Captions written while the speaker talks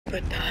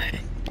But die.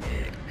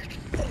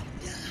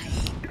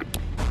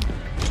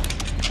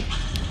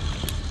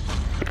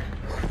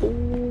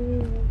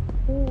 You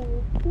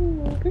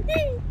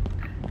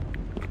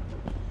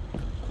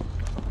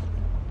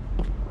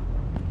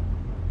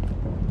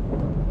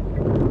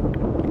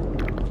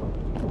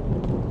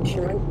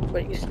should run,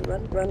 but you should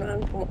run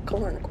on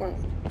corner.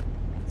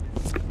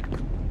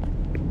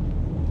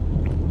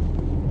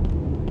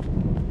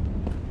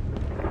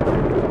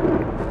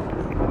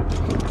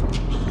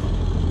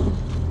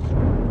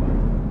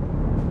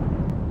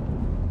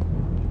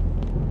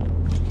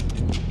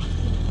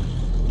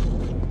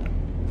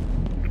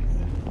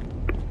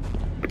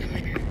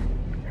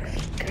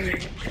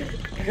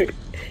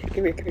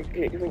 Come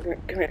here. Look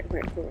at, come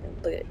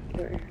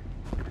here.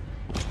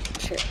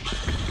 Shit.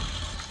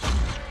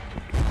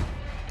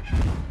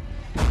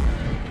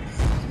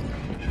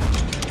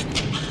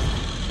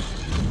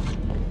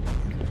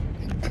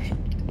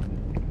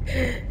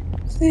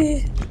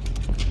 See?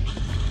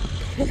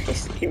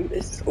 This game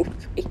is so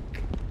fake.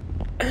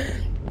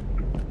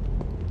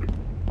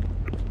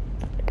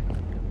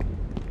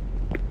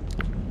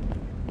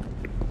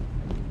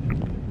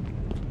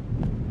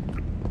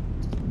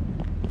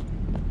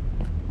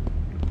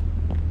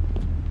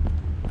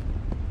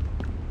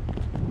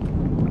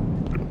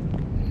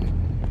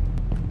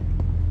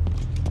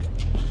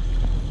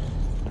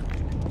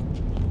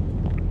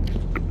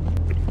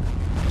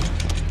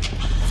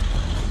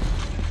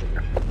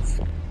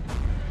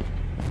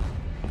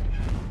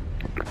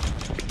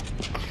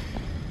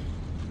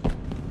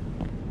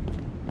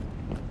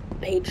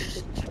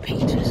 Pages.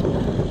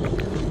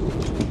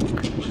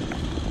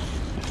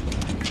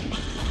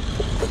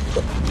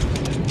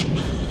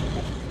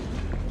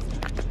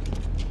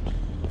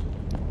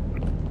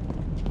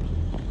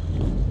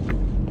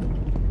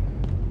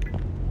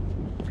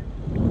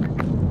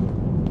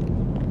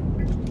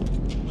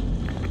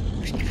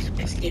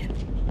 Biscuit.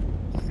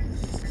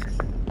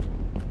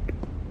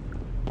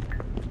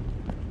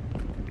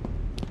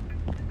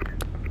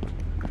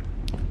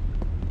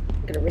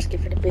 I'm gonna risk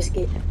it for the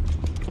biscuit.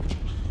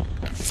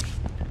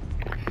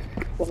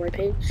 One more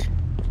page.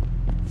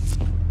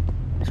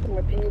 Just one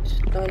more page.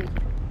 Done.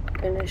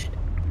 Finished.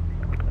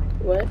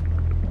 What?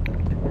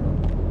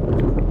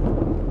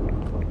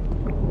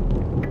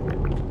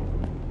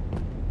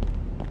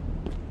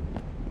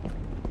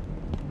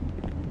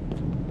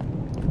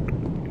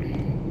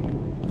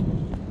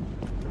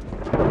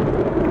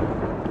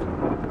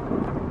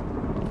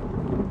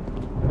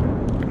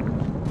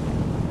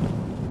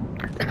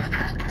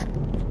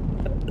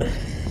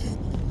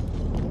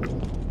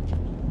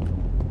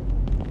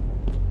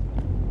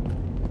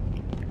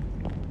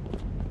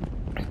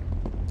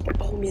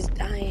 Homie's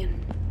dying.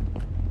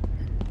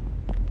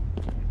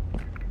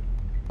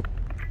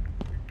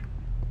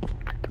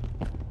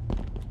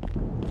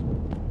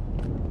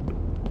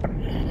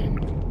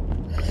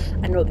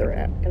 I know they're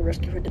at. I'm gonna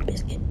rescue for the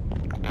biscuit.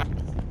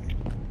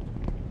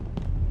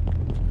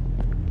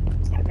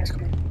 Oh, guys,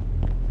 come on.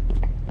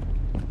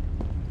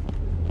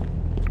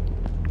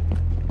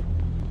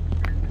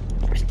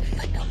 Where's the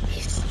fuck up,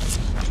 please?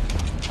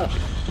 Oh.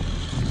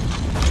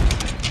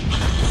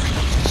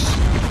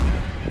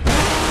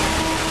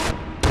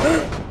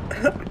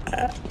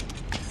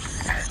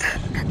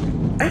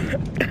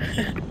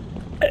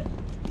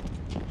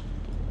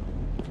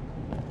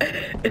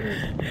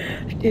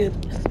 Dude,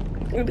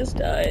 we just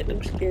died.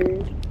 I'm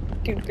scared.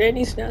 Dude,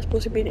 Granny's not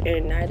supposed to be an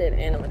animated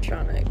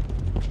animatronic.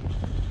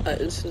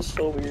 This is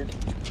so weird.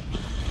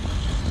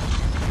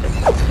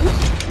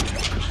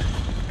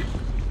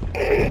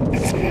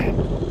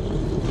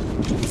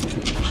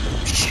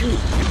 Shoot.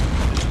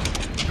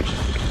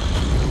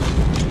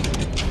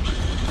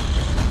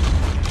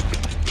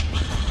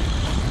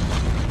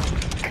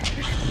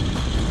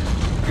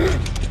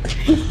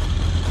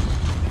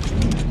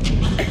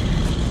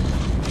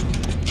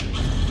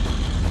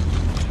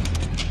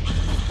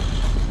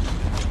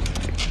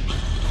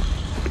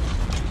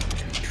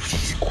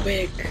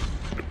 Quick.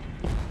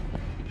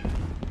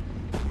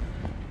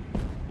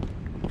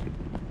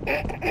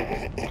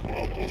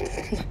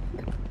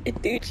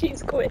 Dude,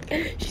 she's quick.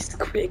 She's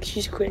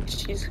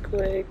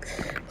quick.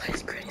 Why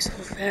is Granny so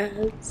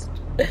fast?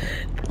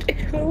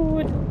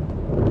 Dude.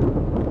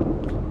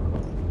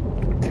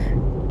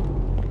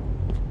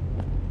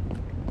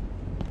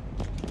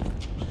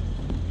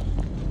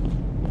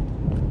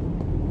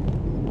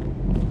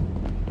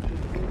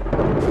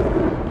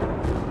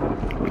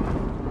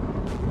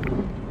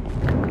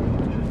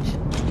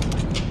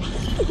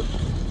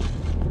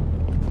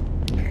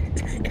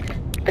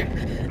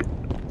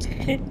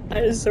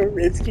 That is so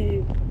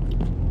risky.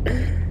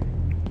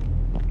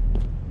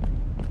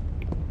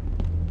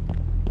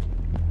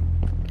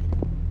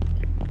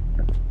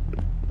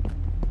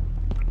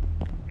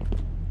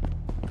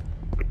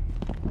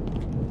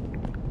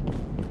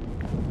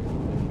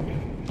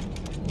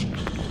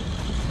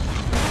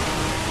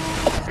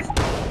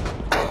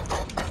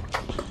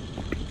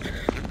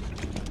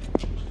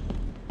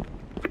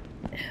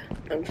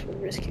 I'm so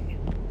risky.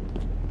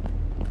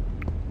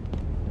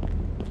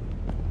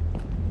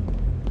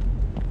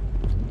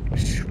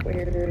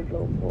 Weird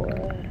little boy.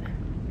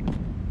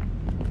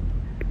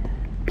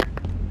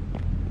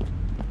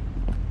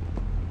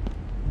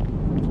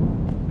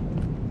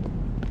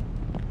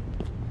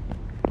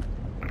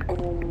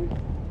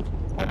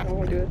 I don't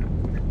want to do it.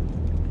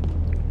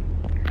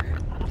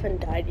 I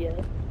haven't died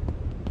yet.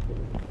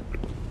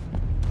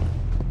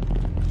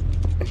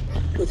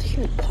 Was he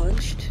getting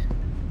punched?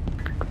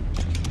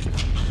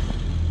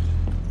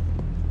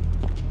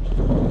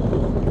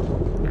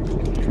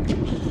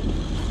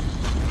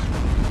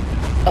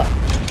 Oh,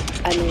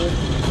 I knew.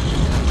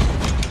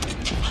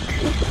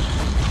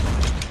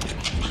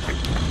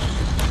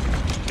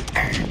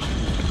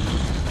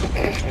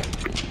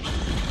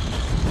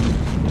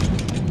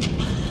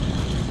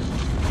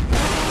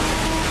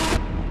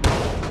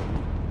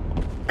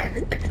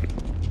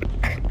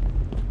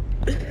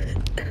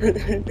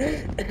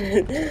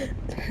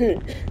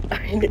 I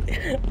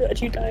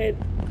thought you died.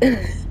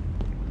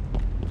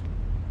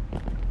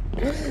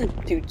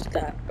 Dude,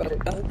 stop, bro.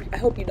 I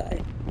hope you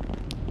die.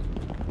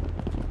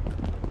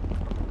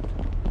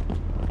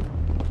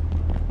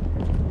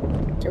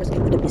 There was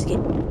good for the biscuit.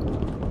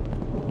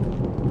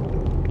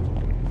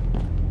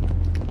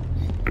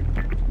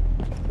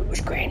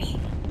 Where's Granny?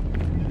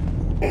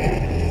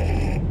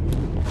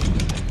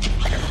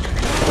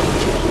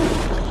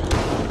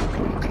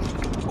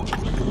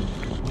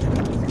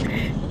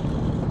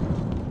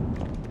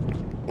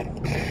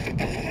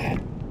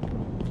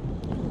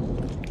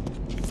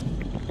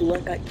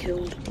 Blood got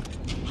killed.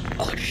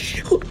 Oh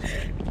shoot!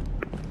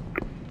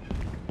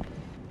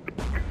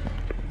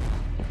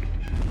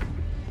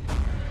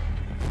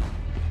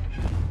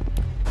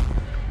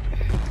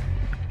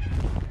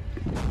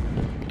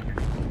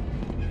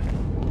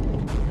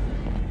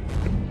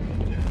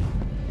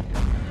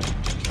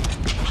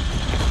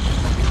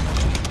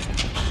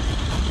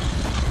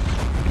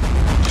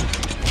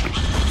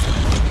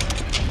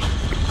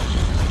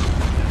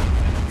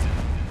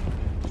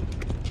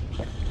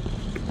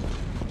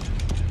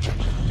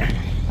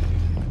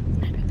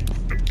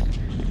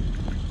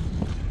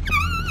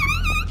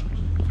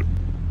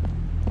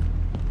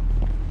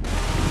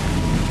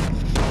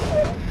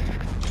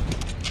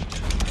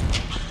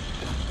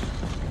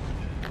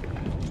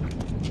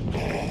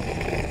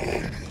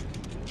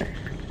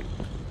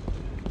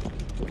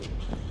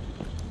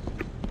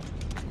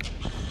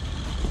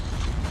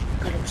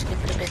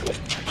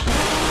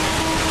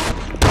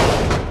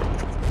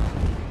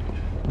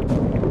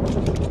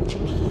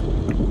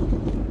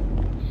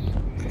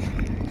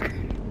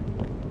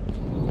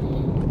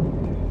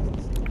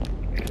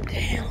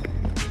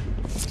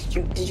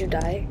 Did you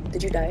die?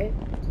 Did you die?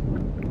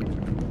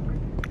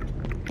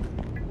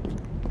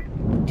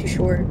 Too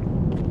short.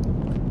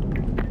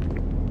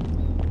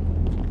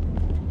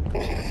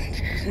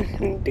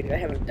 Dude, I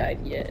haven't died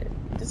yet.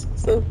 This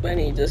is so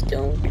funny, just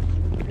killing me.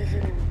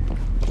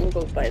 I'm gonna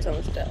go find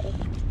some stuff.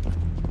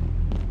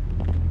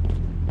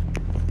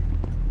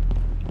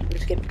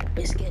 Let's get the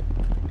biscuit.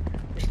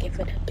 Let's get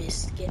for the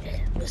biscuit.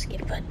 Let's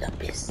get for the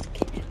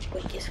biscuit.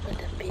 Quick is for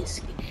the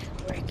biscuit.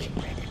 Work it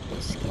for the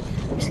biscuit.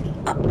 Biscuit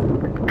up.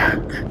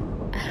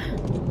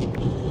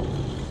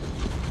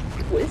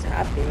 What is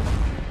happening?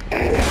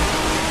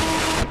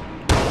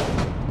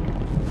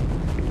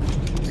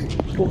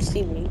 Don't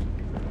see me.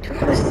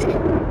 Don't see me.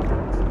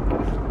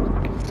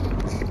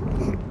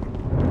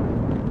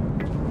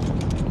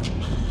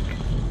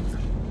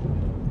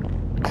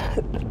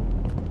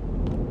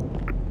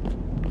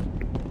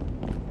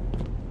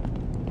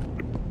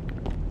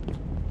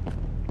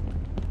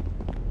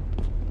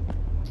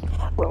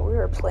 When we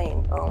were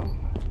playing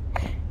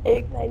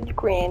Ignited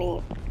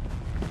Granny,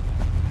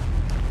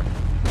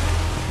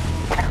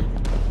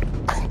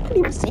 I didn't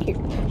even see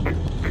her.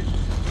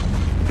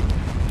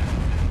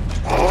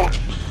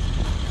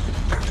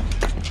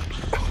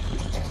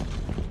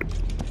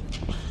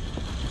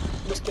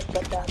 Biscuit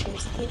for that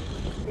biscuit.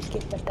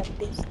 Biscuit for that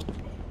biscuit.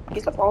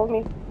 You can follow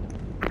me.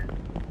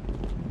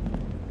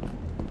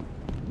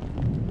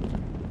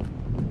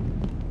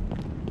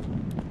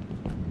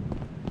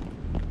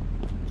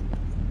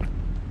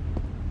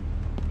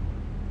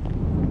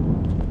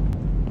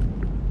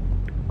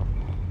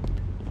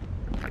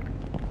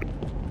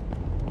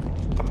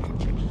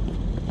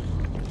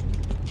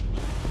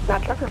 Now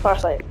drop your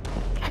flashlight.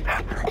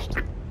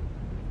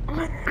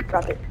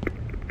 Drop it.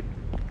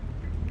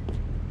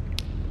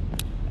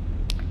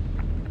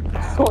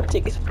 I want to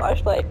take his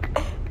flashlight.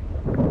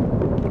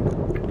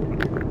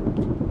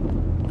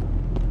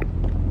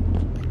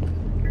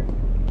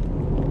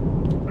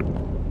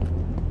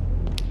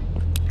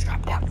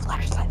 Drop that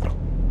flashlight.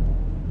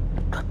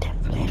 Drop that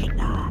flashlight.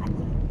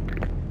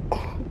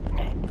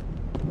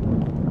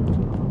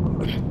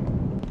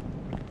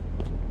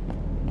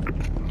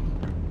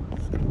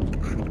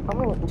 I'm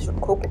gonna get some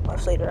Cocoa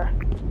Puffs later.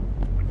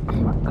 Oh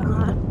my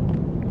god.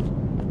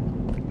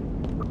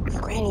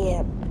 Granny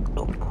app.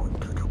 Oh boy,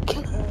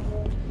 kill her.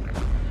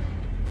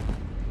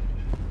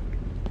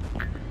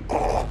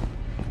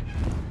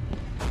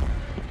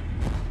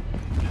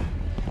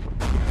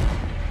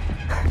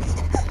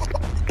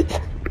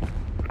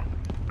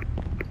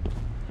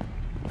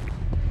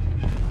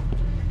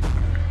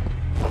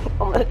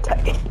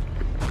 tight.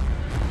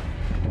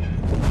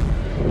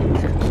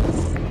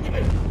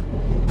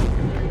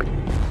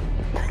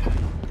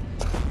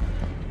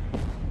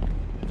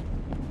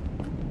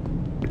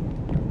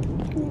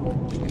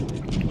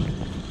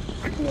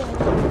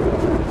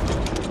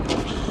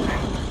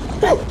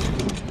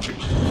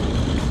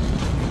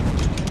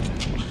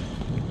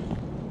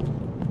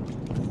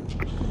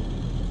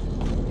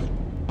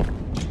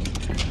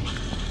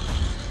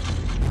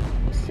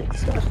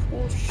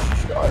 Successful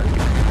shark.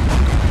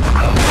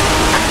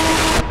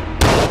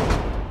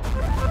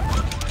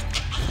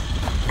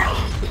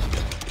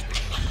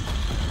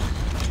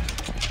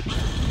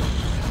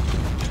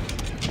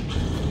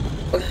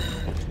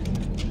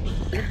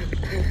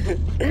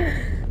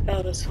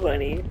 That was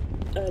funny.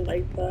 I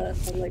like that.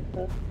 I like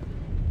that.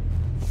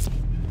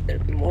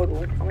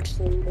 Immortal. How much is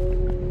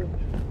immortal?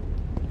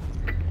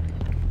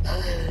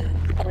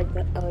 I like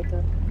that. I like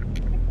that.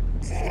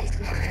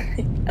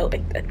 I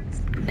like that.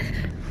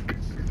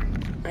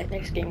 Alright,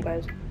 next game,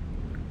 guys.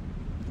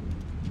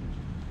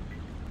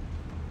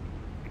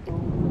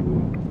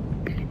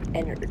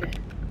 Entered.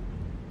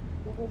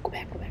 Oh, go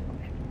back, go back, go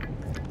back.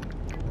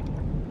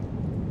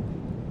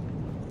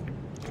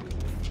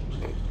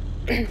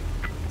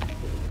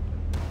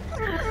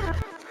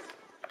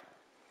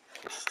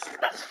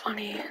 That's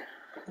funny.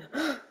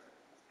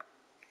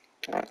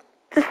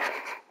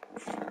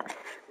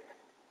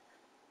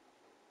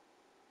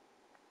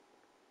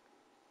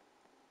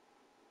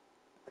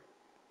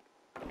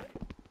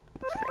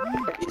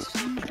 These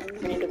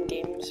random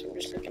games I'm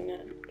just looking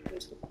at.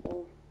 What's so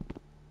cool?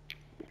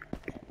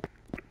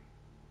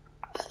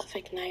 Stuff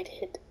like night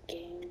hit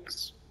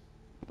games.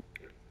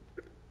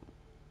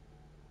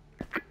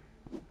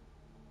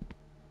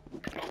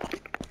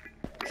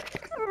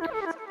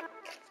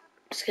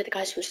 Let's get the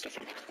guys who stuff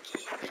for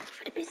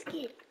the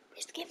biscuit.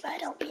 Biscuit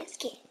photo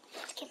biscuit.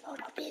 Biscuit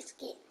photo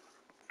biscuit.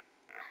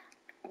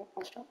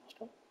 I'll stop.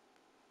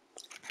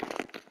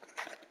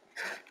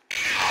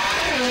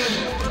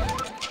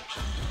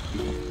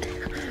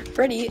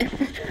 Freddy.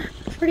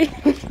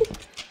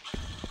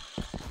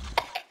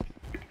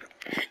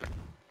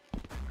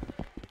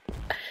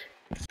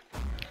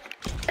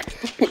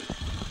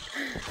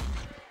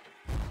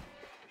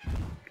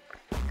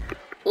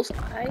 Those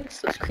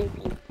eyes, that's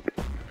creepy.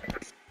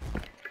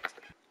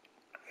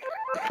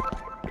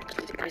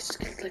 Guys,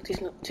 like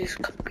these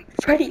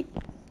Freddy.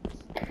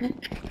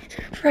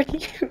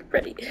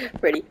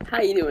 Freddy.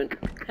 How you doing?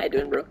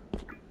 Bro?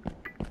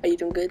 Are you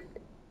doing good?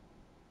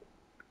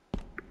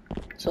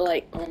 So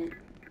like,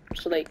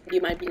 do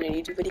you mind being in a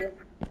YouTube video?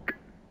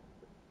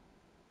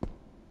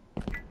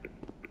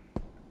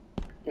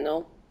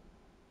 No?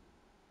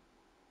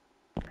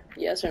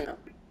 Yes or no?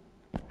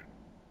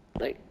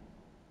 Like,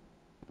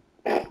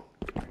 come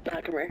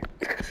here.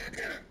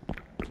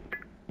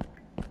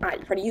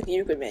 Alright, Freddy,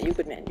 you good man. I'm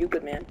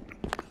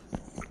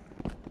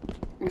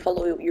gonna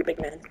follow your big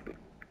man.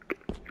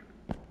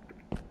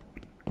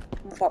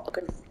 I'm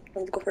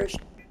gonna go first.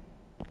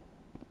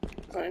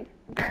 Alright.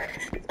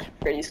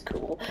 Freddy's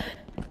cool.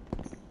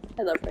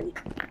 I love Freddy.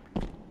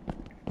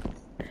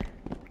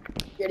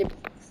 You ready?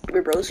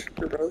 We're bros.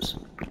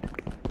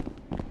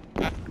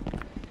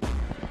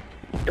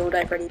 Don't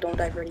die, Freddy.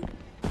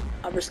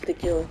 I'll risk the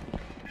kill.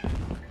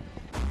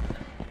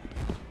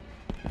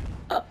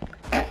 Up.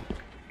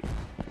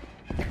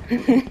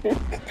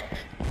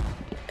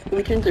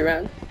 We turned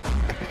around.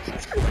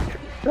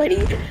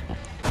 Ready.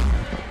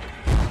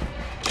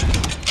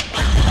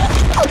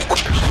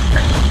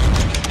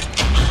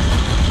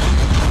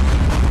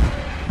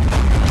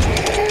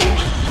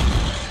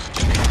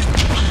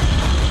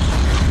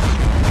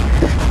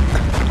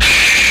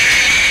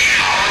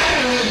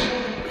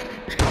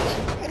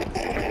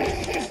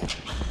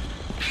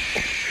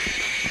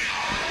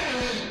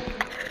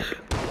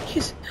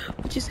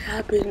 What just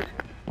happened?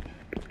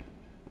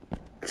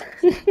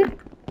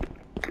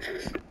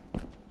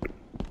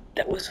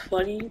 That was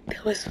funny.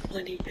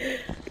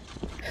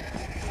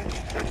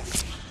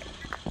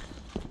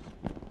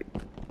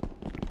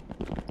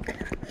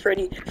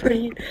 Freddy, are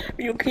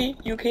you okay?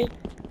 You okay,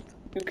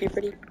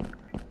 Freddy?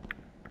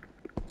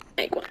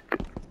 Hey, go on.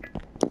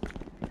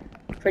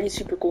 Freddy's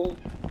super cool.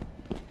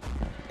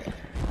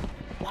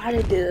 Why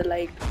did they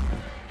like?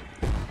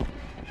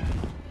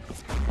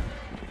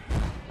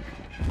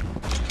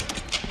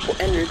 Oh,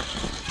 entered.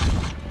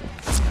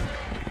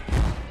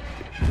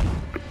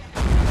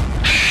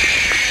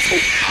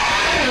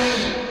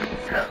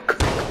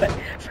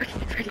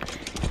 Freddy.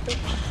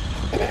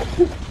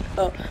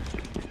 Oh,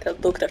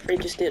 that look that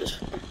Freddy just did.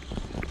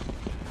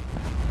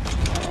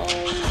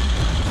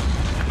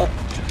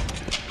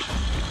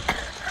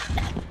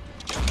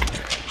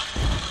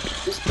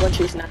 This blood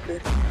chase not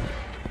good. Come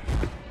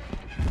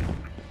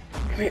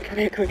here.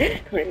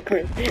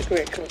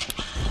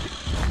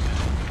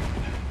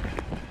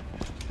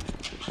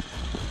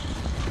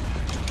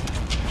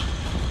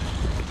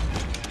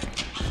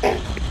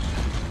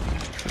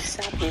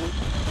 Stop him.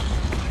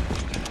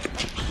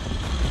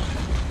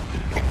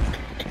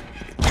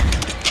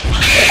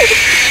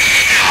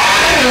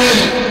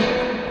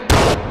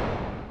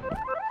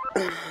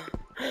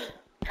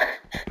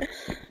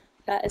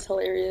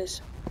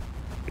 hilarious.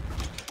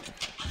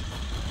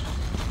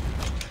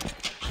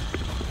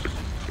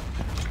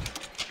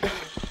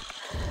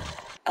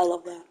 I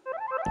love that.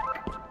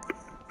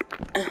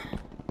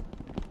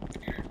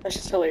 That's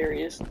just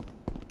hilarious.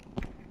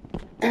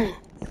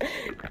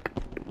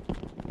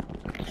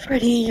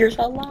 Freddy, you're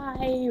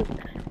alive!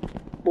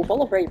 Well,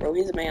 follow Freddy, bro.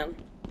 He's a man.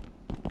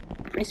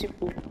 Pretty super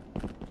cool.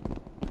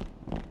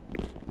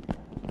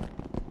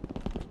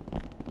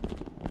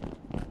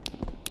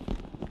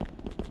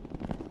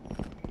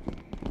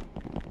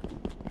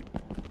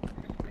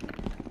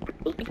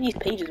 Look at these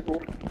pages,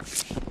 bro.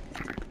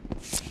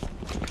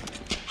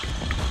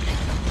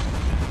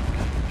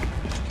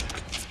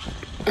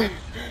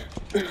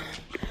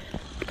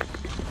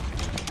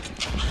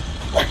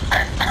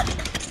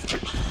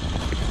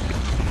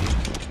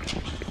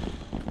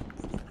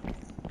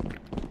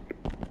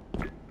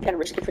 Gotta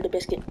risk it for the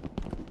biscuit.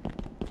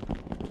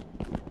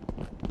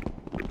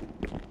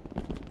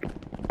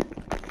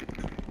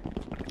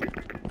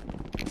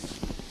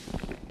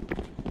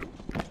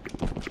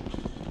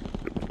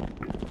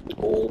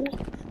 Oh.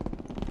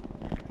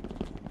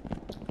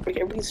 Like,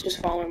 everybody's just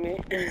following me.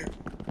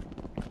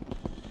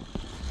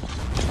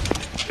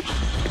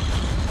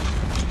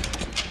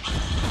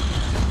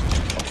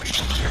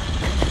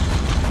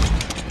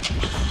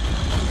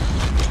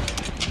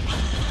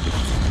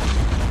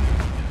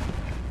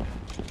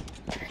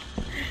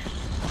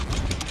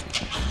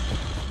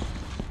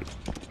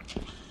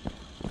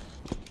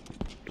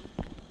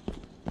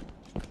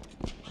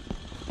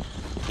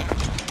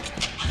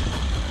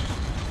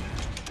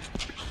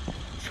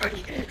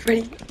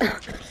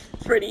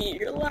 Freddy,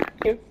 you're alive.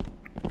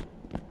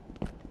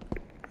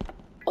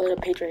 Oh, there's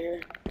a page right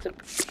here. No.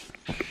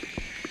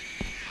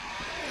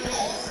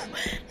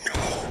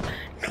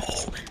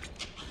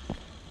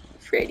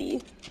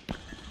 Freddy.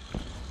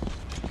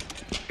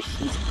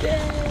 He's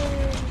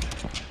dead.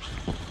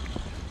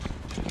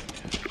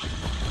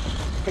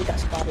 He got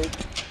spotted.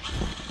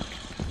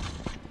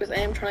 It was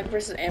animatronic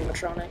versus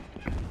animatronic.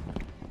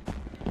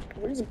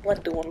 What is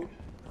blood doing?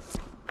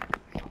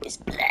 It's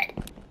blood.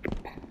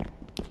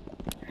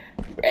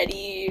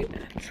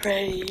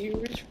 Freddy,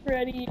 where's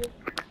Freddy?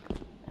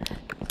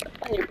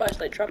 Find your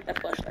flashlight, drop that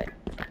flashlight.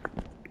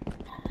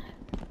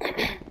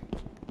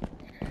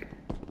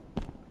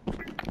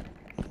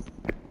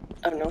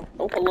 Oh no,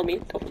 don't follow me,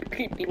 don't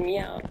creep me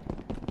out.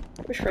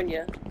 Where's Freddy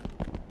at?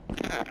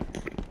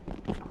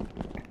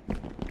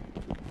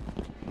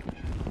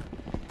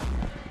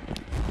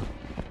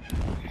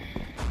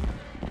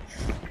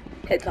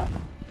 Head top.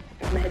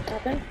 Is my head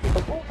top in? Go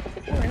for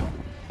it, right now.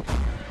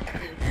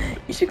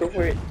 You should go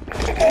for it.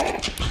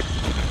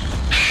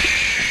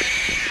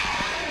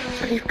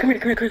 Freddy, come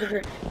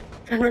here.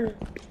 Run.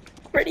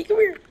 Freddy, come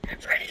here.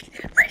 Freddy.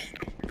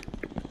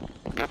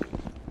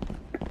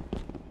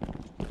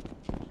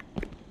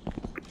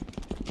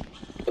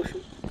 Oh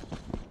shoot.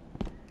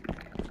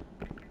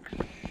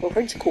 Well,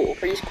 Freddy's cool.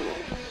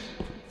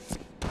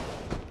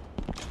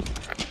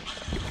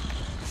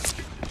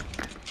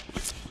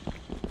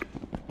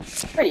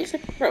 Freddy,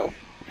 bro,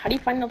 how do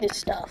you find all this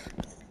stuff?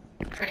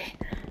 Freddy.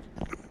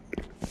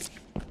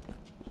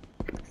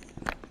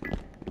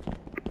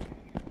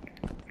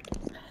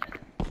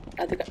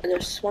 I think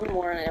there's one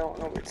more and I don't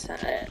know where it's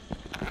at.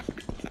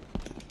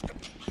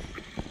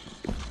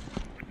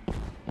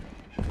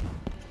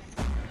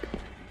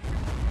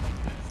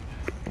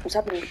 What's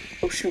happening?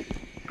 Oh shoot.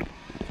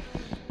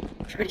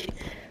 Freddy.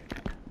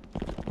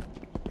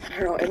 I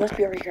don't know, it must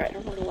be over here. I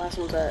don't know where the last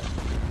one's at.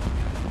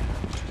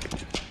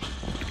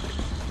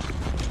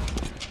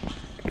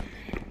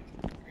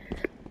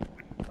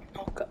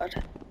 Oh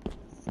god.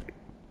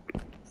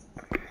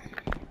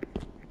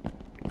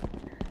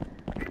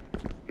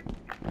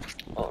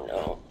 Oh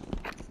no.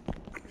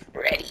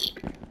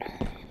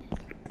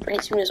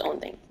 Freddy's doing his own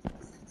thing.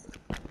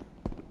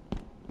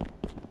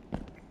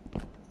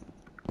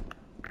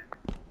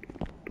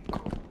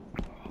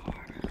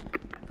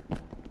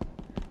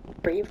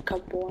 Brave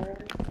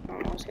cupboard. I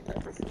don't know, say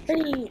that.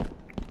 Freddy!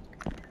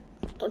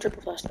 Don't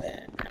triple flash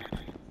that.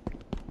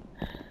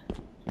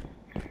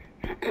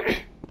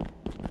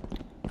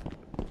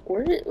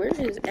 Where's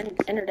his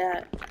entered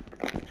at?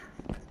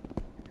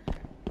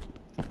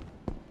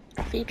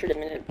 I featured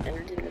him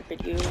entered in the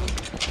video.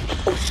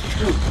 Oh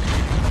shoot!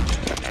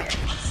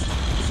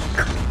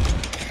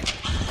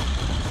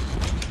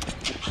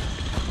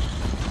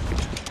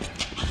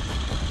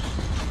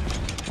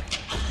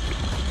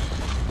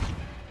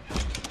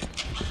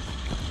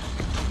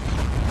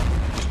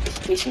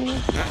 Chasing me?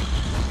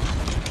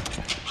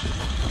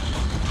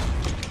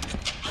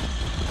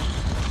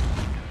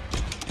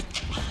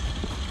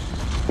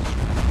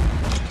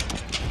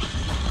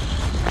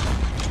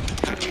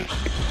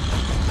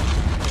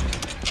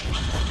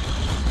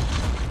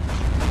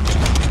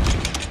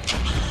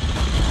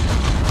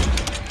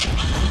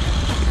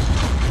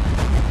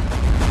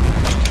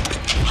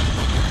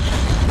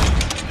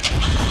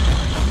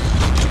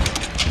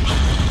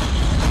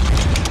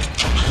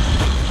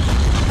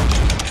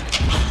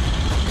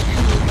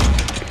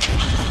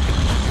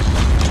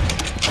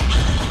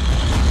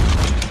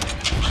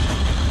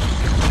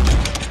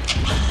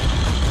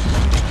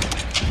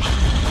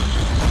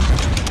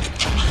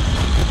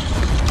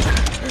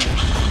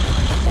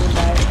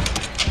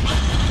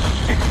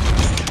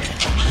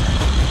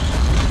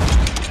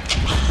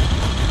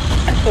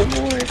 One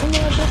more, come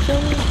on, don't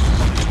kill me.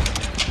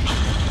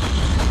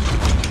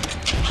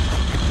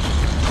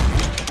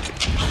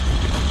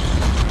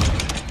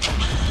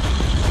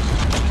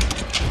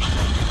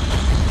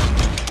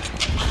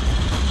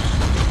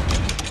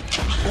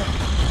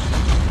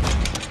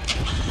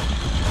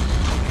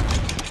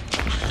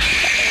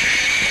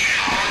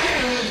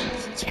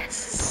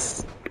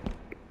 Yes.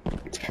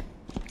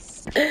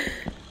 Yes.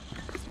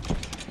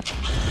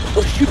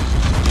 Oh shoot.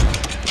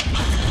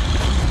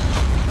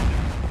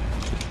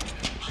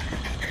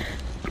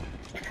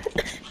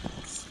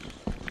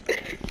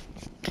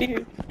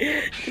 Dude,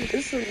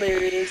 this is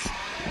hilarious.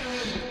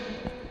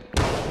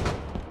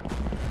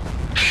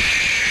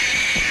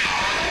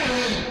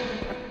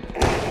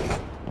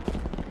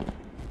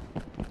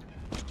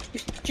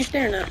 You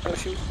staring at? Oh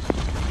shoot.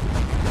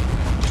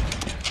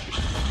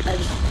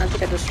 I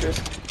think I just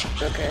risked.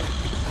 Okay.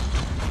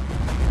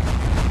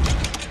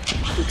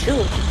 Dude, chill.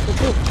 Dude,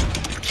 chill.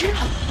 Chill.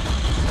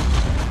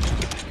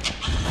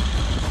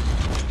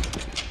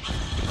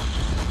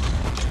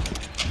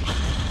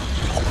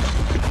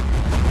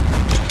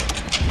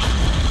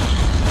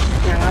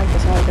 Yeah, I like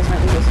this. I like this. I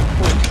like this.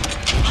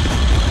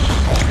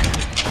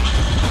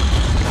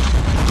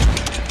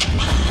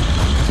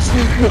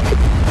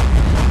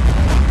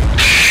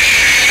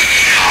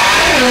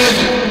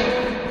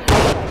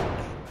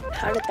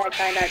 How did that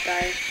guy not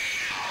die?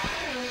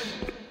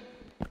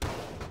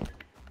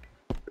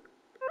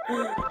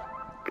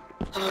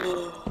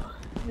 Oh,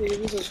 dude,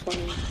 this is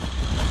funny.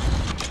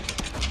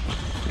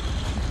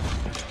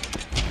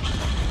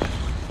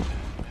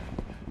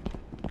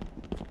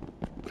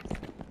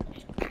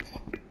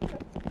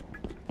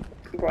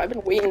 Bro, I've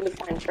been waiting to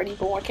find Freddy,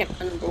 bro. I can't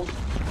find him, bro.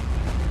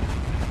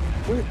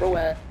 Where's bro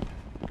at?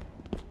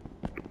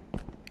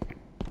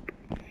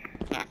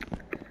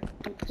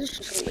 This is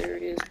just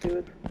hilarious,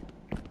 dude.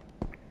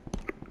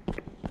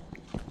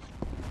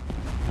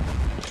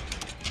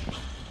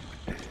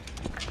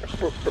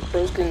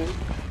 Broken.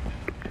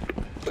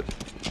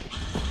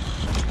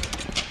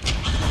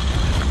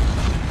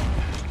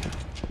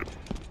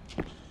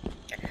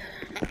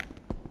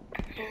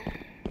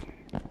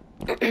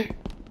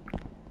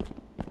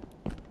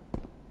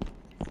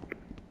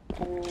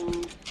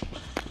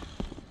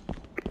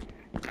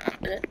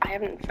 I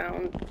haven't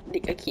found,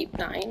 like, I keep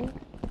dying.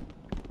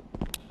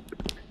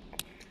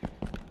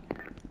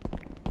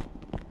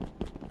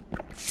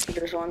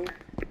 There's one.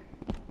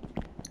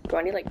 Do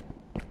I need, like,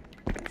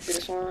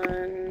 this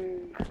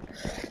one?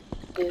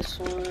 This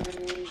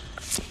one?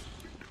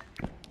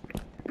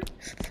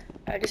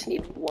 I just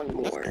need one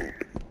more.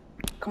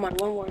 Come on,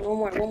 one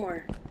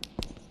more.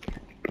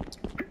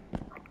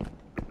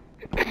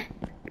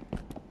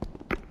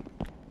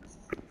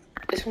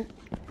 This one?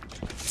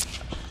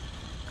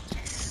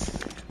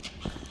 Yes.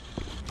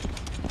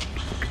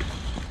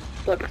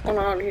 Look, what's going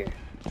on over here?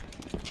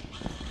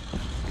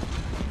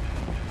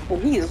 Oh,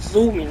 he is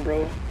zooming,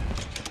 bro.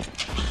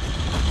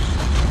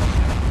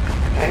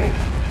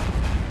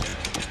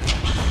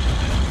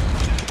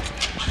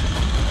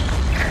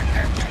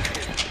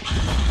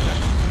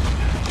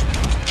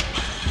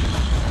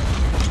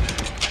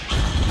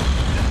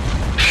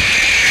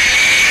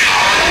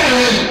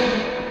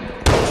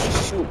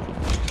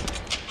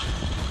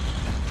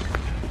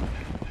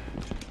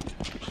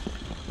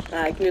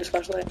 Give me this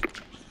flashlight.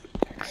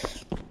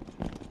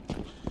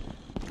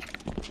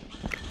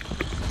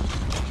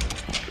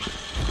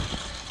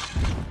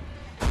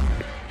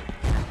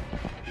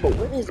 But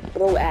where is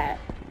bro at?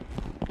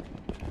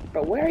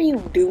 Bro, what are you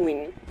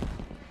doing?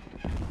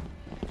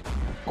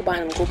 Go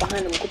behind him, go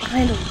behind him, go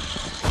behind him.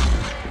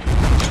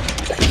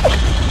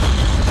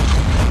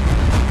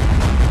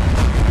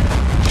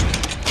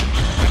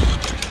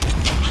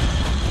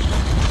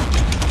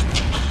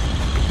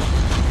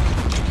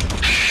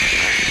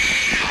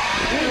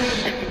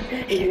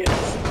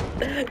 Yes.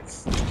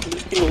 That's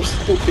you know,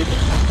 stupid.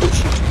 Oh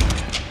shoot.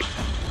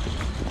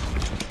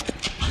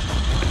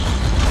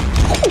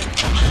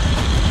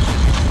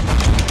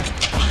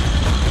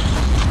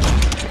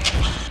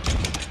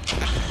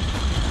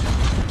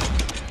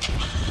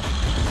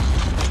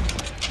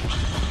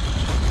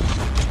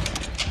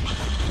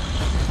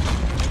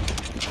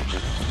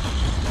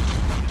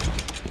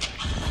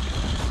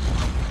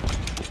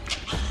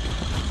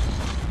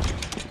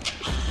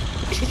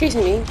 Is she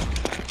chasing me?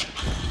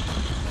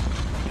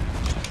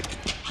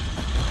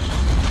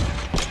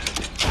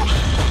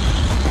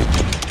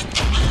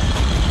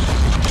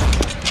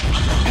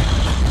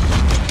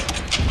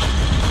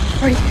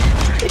 Hurry,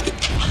 hurry.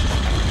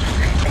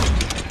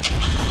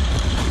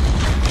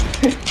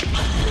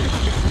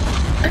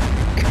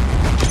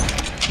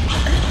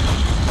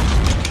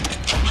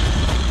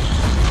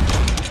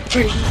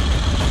 Hurry.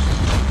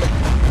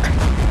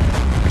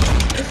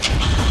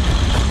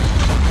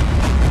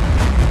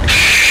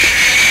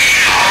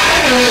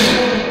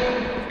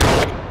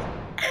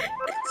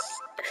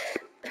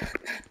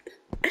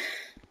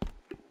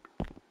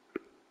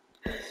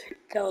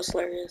 That was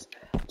hilarious.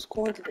 Let's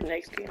go on to the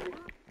next game.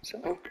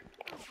 So,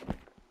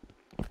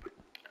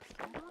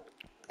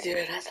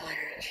 dude, that's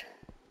hilarious.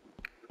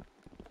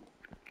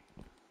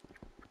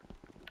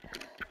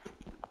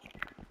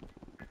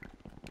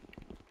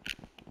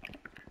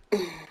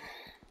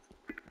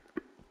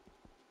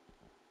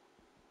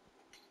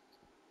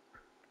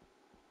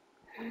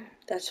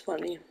 That's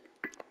funny.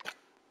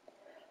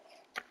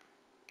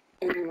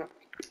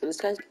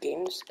 This guy's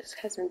games. This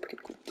guy's been pretty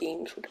good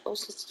games. What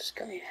else does this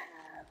guy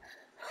have?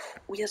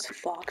 Oh, he has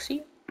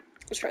Foxy.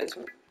 Let's try this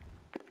one.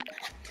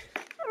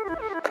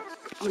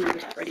 I'm gonna do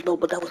that already,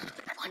 but that was the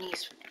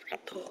funniest.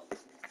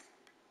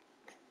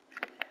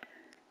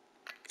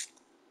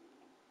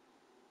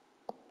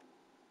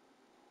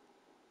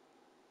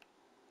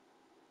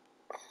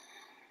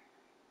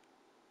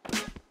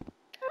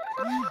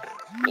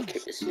 Make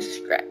sure this is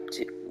scrap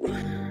too.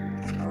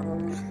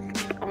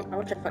 I'm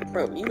trying to find,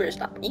 bro. You better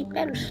stop. You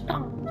better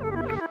stop.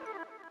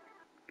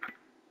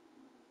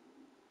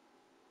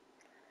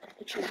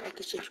 Make sure you like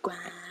and subscribe.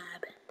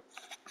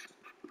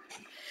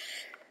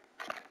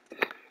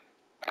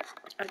 I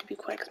have to be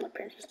quiet because my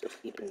parents are still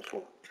sleeping.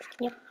 So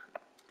yeah.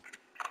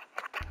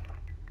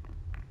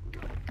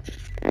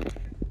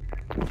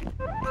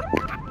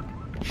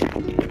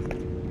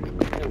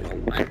 I don't know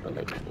why, but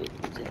like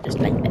it's just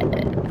like that.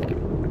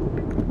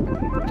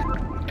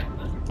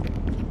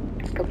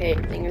 Okay,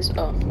 thing is,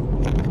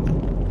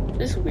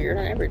 this is weird.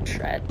 I never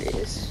tried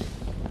this.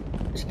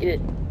 Let's get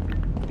it.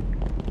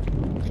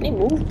 Can they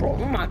move, bro?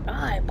 Oh my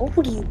god, bro,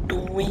 what are you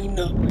doing?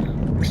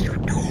 What are you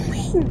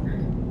doing?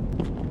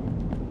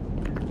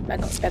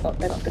 Back up, back up,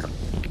 back up, back up.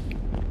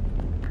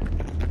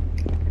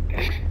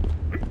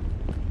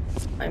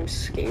 I'm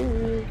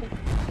scared.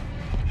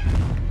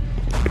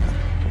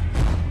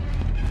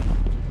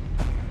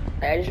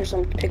 I just heard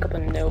someone pick up a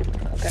note.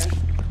 Okay.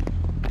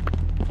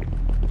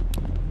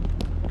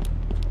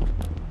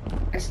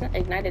 It's not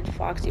ignited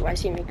Foxy. Why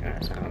is he making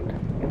that sound?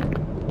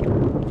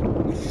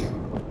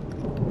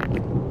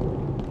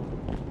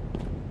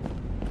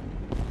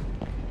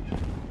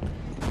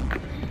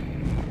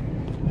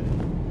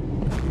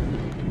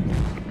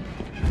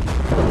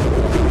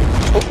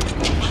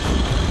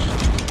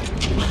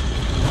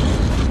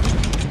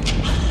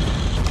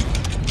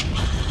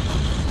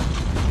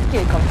 He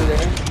didn't come through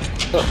there.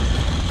 Look.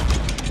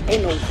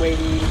 Ain't no way.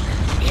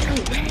 Ain't no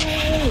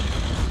way.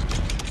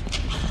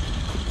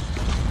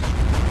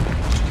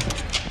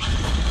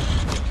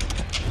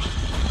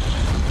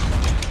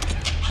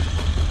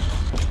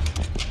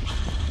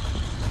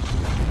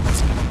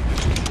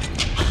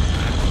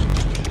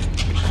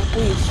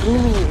 Please, me.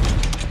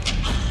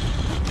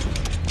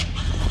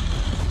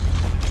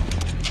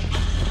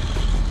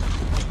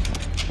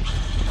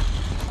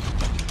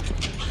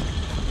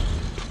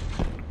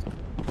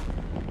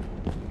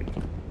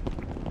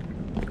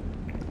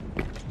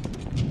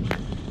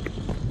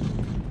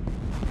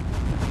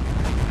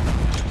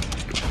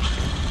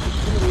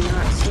 You do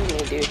not see me,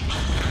 dude.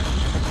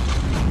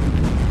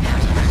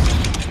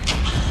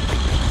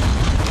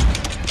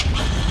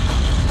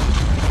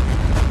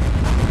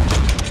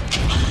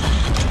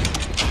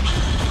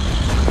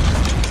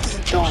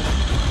 Dumb.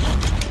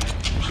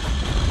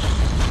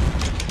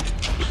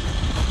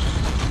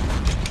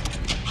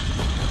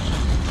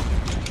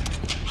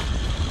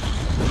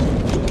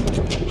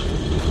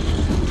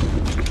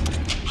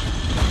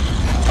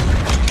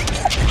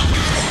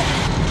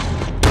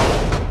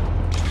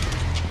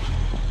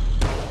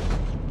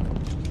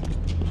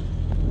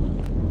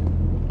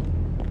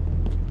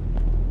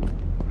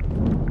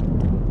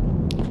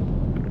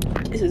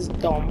 This is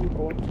dumb,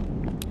 bro.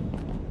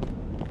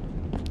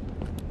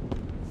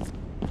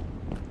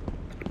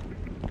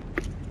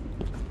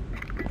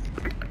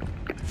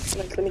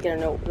 Like, let me get a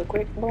note real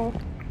quick, bro.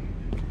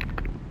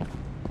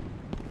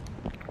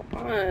 Come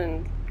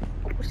on.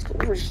 What's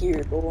over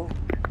here, bro?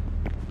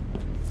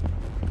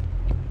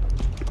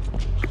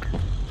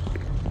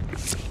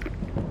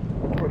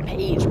 One more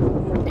page, bro.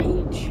 One more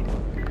page.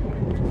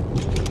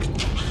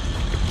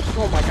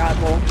 Oh my god,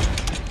 bro.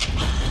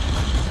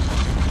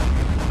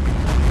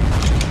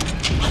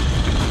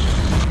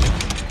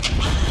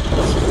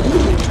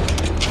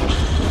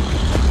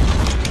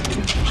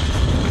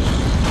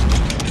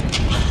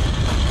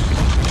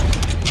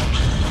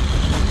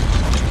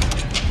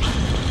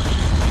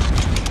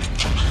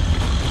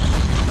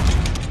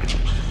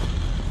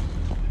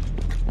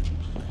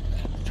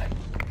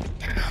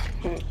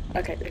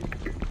 Okay, dude.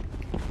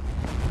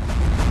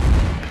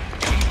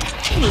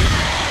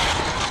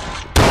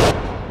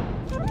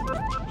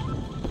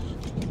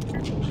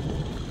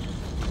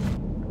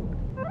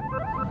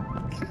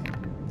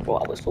 Bro,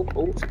 I was so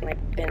close and I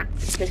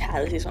just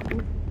had to say something.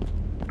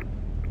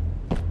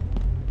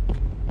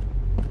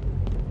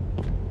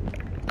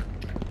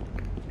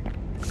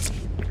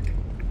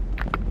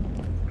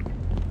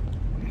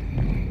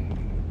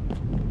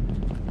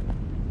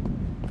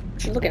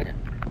 What you looking at?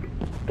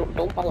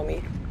 Don't follow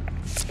me.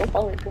 Don't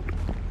follow me, bro.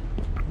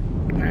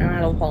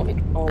 Nah, don't follow me.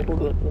 Oh,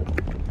 good.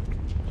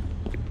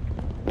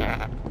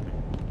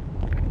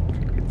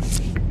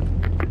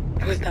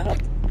 What's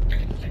that?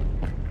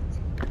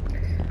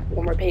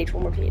 One more page. How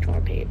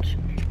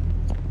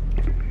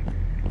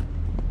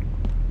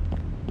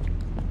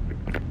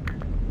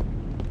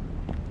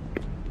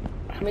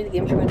many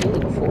games are we gonna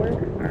do? Like 4?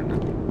 I don't know.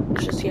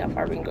 Let's just see how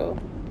far we can go.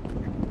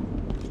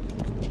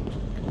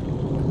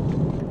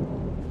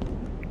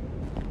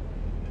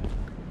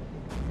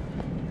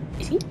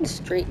 Is he?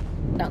 Straight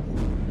down.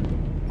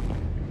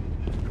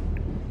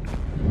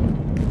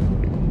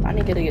 I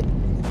need to get.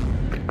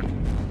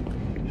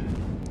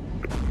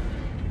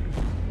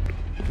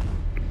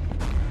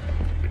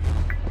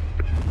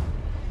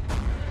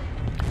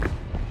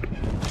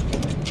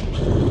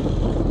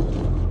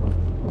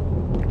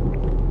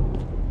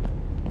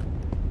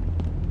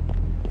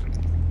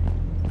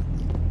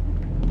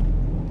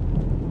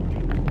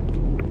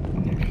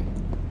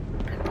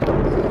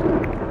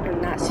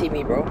 See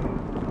me, bro.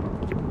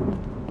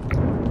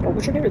 Bro,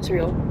 what's your favorite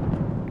cereal?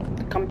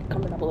 Comment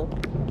down below.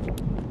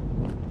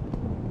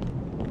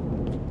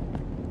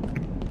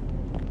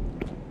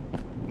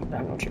 I don't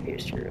know what your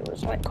favorite cereal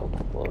is. I like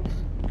Cocoa Puffs.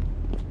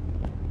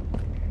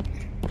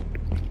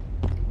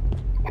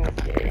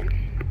 Okay.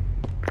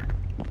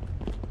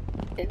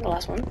 Is the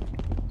last one?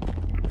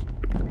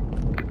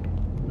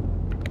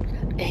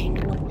 Dang,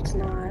 no, it's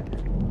not.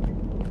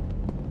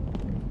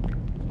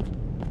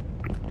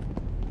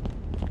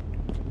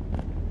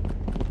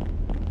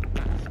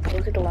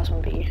 What could the last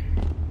one be?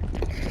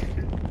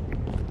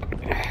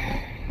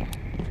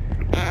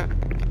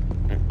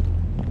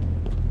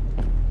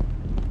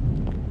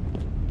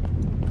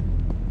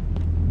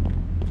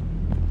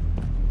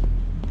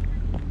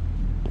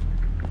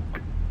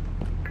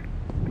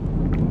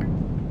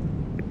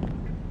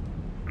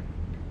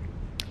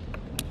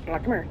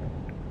 Come here.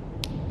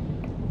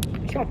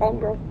 You wanna follow me,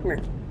 bro? Come here.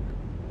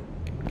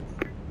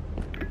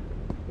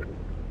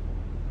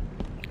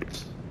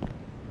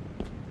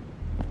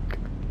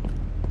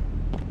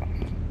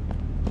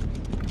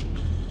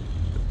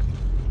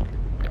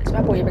 So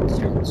that boy about to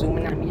start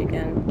zooming at me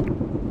again.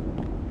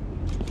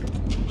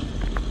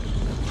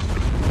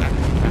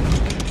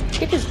 You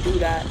can just do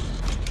that.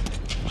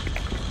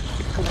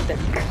 Come like that.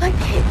 Click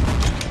it.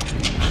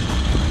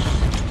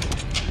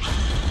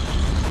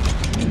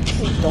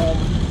 This is dumb.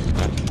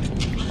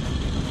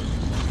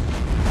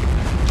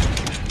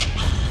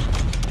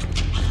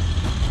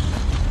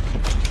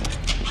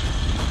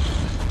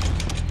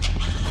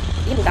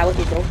 You can die with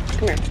me, bro.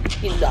 Come here.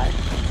 You can die.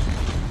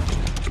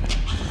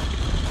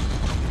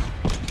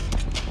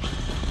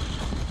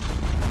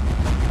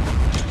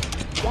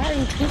 Why are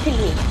you treating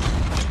me?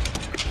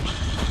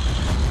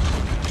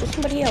 There's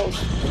somebody else.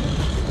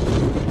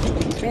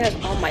 This man is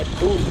on my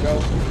booty, bro.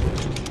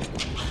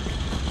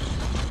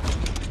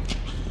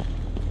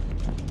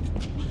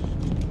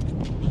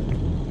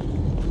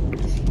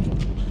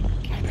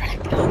 I'm trying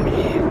to kill me.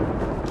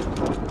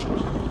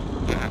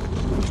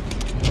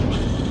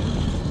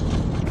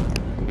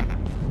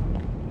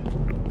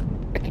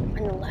 I can't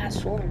find the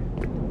last one.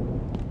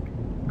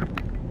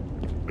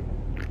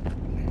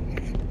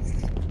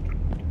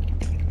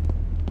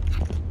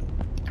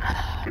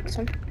 This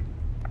one?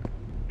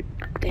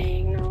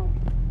 Dang, no.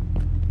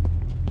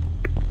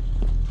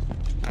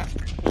 How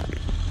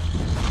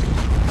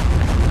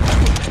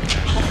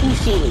can you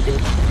see me,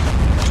 dude?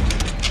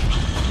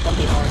 Don't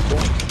be honest, bro.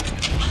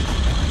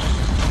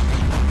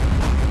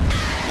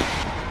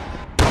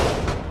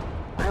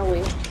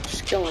 Finally,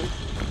 just kill him.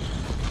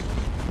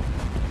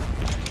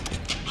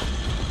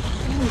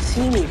 You don't even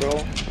see me, bro.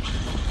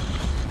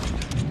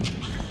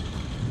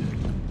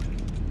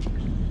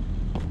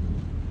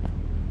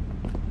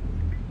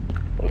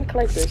 I'm gonna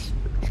collect this.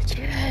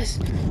 Yes!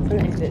 I'm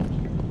gonna exit.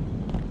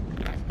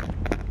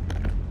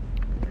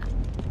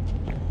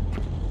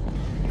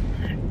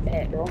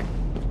 Bad, bro.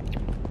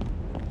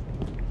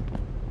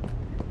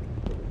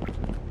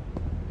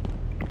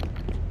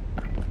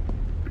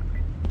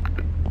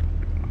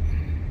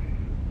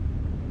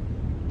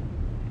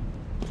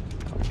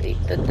 Complete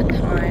the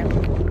time.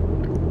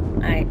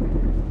 Alright.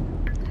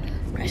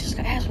 Nice, this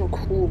guy has some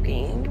cool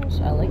games.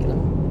 I like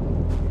them.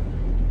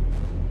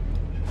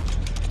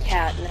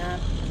 Catnap.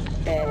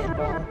 Bad,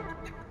 bro.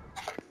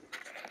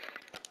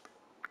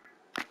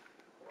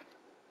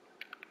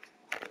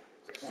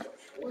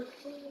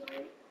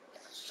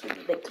 So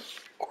like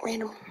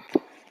random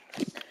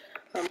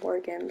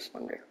board games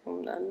on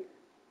recroom then.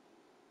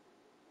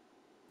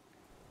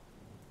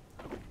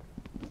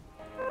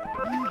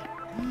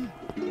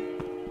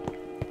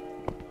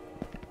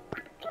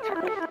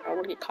 I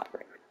would get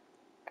copyright.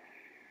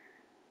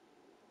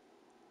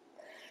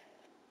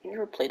 You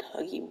never played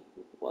Huggy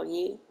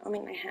Wuggy? I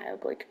mean, I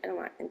have, like, I'm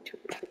not into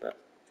it, but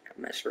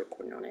I'm just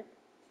recording on it.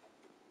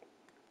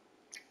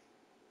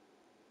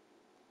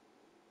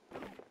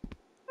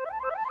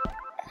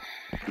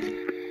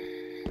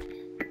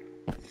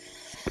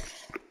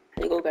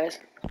 There you go, guys.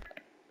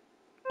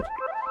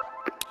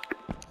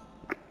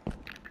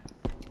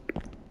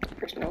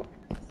 First note.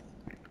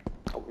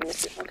 Oh, we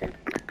missed it, okay.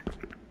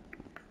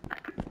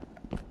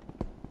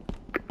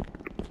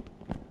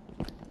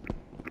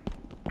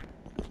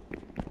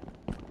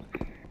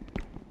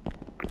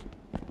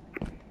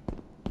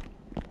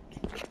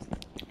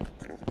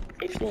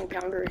 If you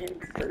encounter him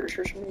first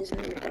for some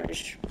reason, you're gonna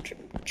just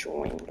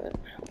join, but I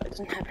hope that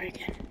doesn't happen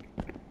again.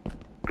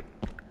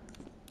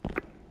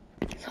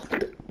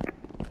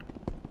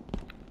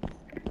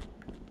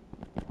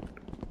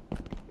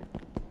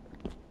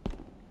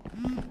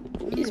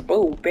 What is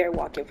bro bear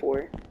walking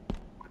for?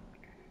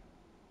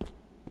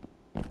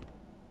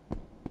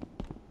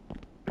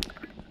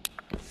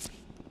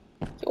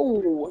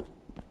 go.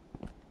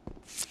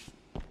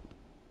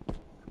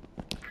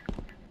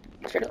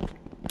 Straight up.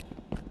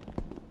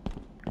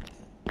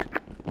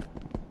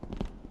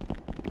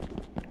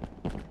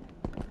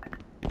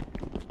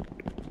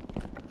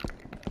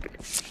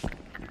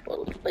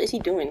 What is he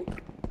doing?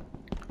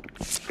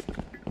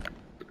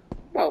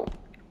 Whoa.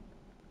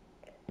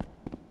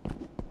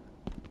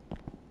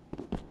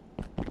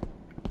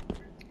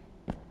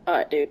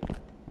 Alright, dude.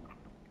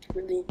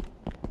 Really?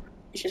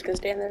 He's just gonna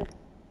stand there?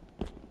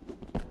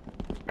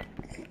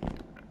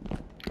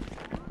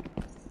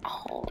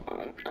 Hold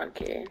on.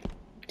 Okay.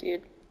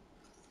 Dude.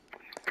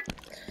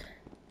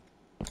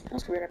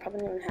 That's weird. I probably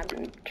didn't even have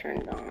them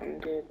turned on,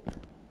 dude.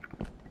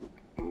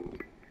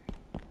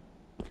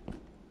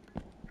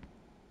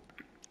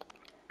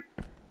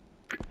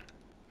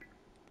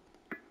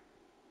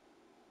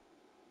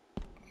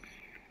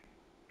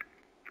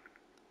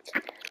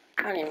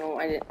 I don't even know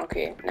why I didn't.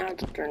 Okay, now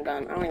it's turned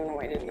on. I don't even know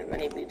why I didn't have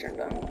anybody turned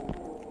on.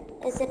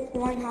 Is it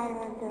one higher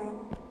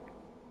than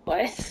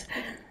What?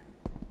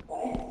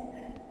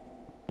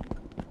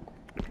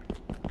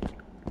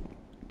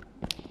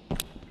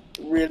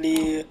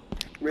 Really?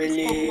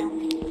 Really?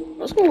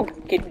 Let's go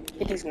get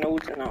these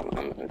notes and I'm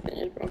gonna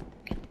finish, bro.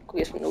 Go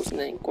get some notes and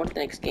then go to the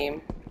next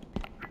game.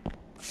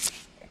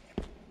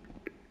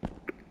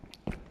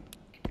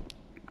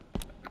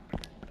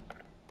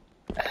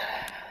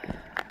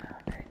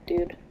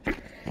 Dude.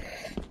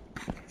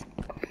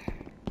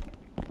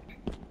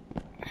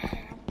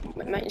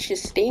 My man's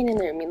just staying in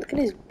there. I mean, look at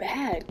his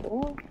bag,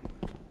 bro.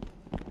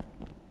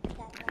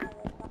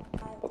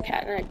 Oh,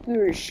 cat, nah,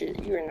 you're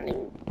shit. You're not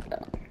even.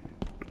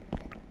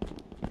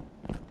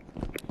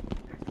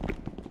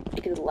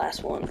 Make it the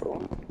last one,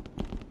 bro.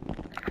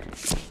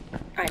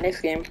 Alright,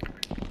 next game.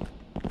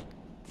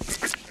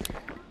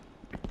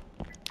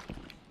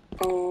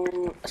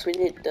 So we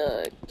did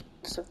the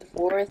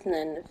fourth and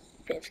then the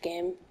fifth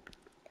game.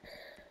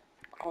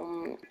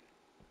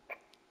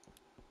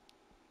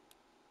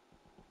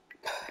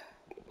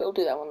 We'll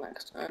do that one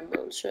next time,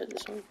 but let's share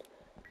this one.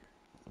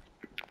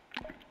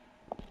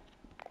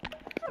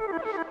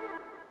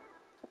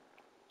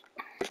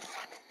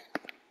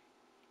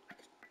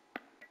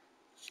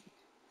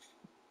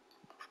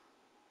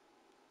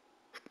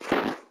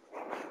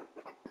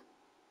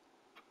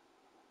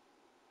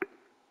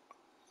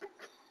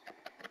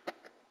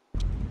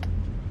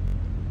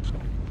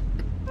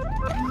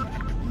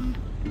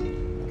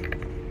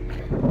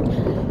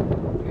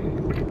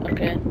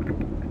 Okay.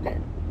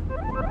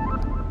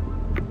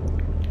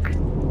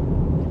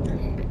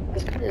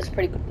 This is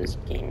pretty good, this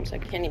game, so I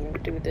can't even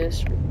do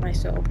this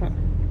myself. I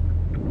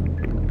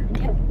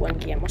only have one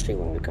game. I'll show you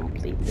when we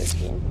complete this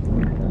game.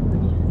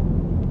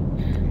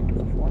 We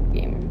have one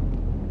game.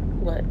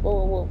 What?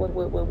 Whoa.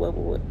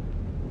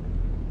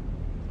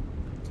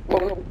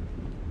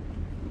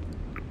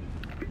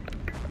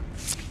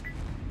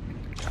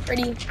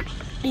 Ready?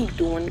 What are you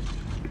doing?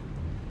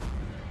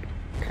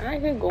 Can I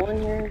get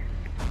going here?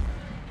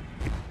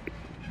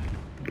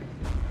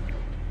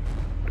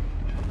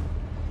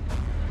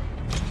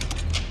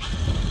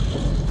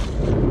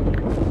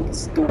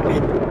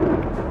 Stupid.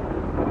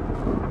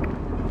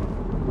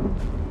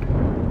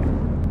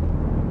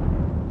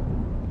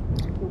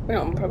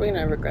 No, I'm probably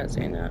gonna regret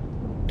saying that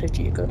to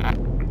Chica,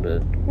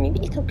 but maybe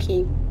it's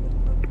okay.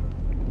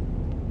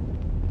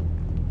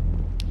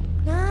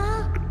 No.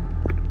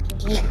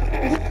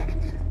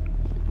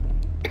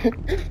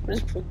 What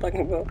is Phil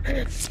talking about?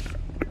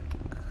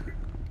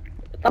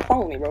 Stop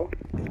following me, bro.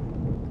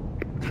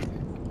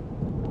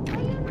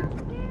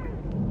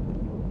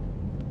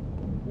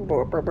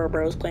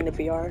 Bro's playing the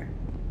VR.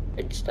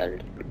 It just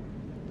started.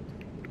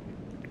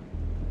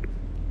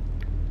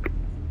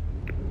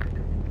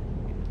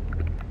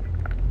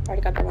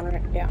 Already got that one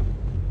right. Yeah.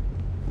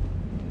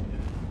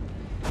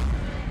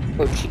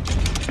 Oh, cheat.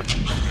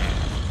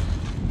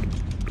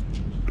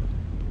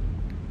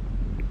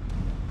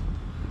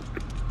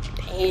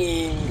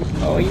 Dang.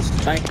 Oh, he's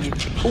spiky.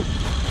 Oh.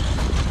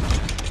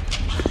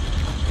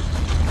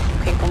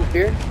 Okay, come up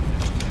here.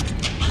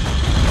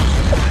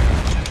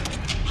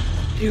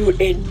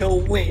 Dude, ain't no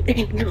way.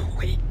 Ain't no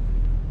way.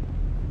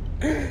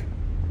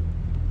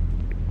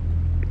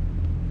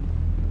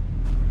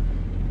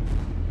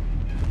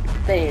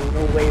 There ain't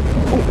no way, bro.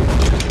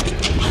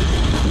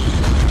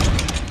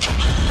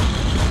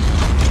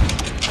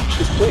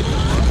 Just quit.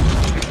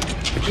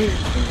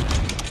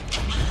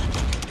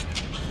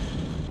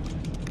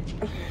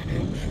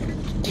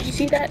 Did you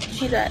see that?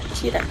 See that?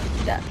 See that?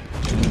 See that?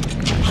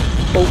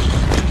 Oh.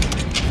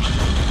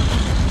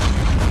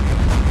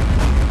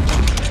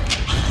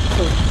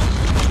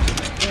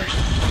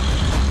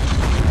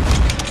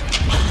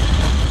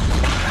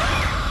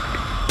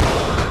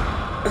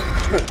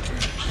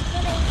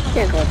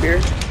 Can't come up here.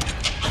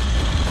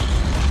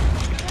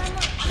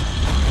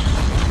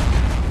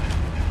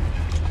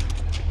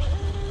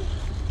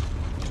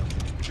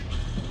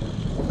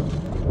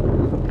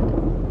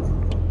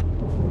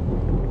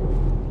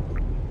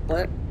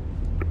 What?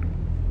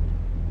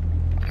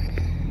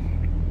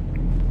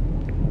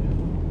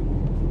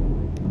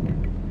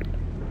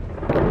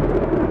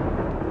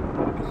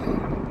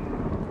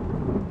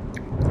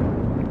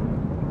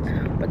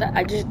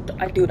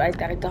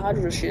 That dodge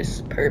was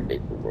just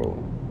perfect, bro.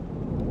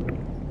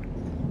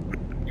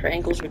 Her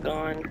ankles are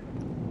gone.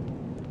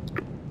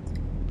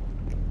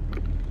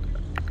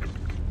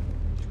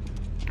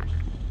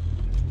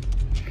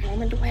 How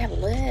many do I have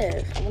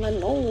left? I wanna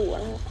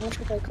know. How much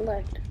do I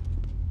collect?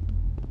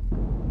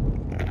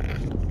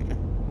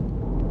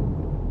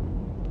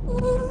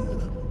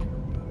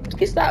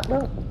 Okay, stop,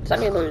 bro. Stop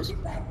me lose.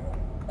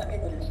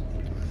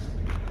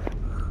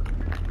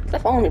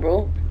 Stop following me,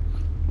 bro.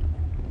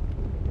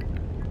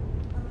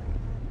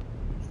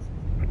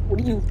 What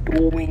are you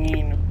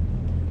doing?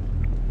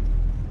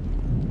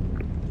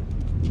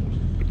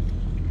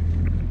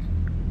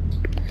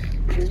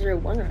 Is there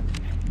one?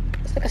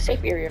 It's like a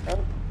safe area,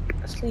 bro.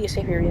 Let's leave a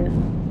safe area.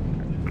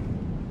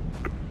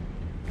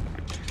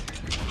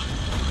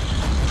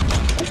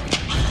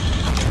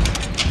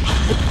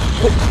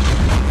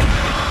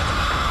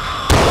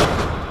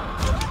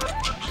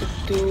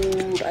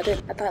 Dude,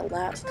 I thought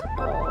last.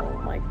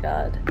 Oh my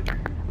god.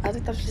 I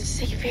think that was a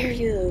safe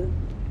area.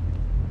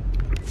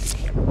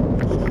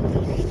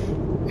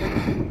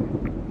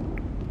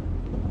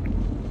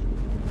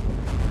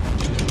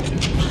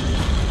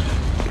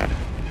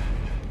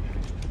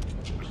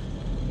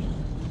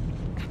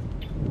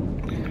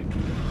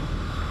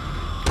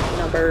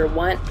 Number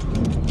one.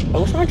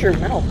 Oh, it's not your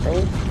mouth,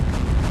 bro.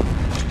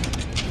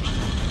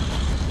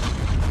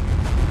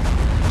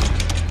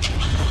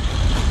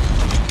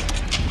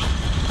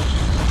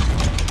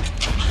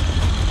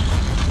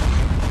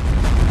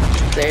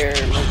 There.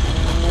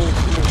 Move.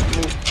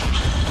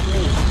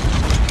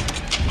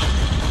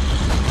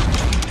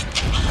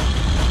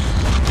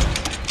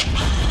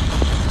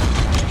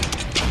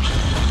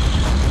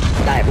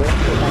 Die, bro.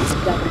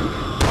 Die.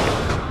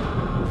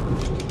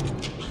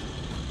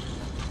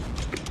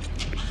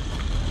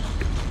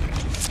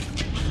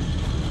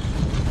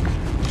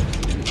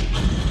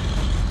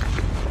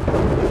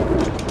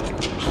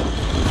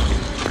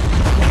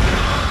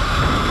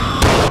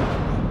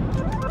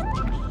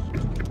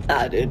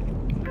 Ah, dude.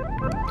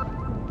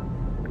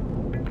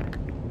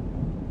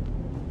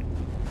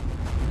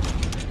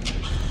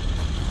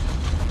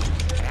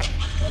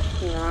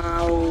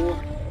 No.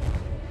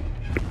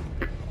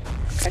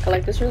 Can I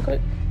collect this real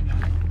quick?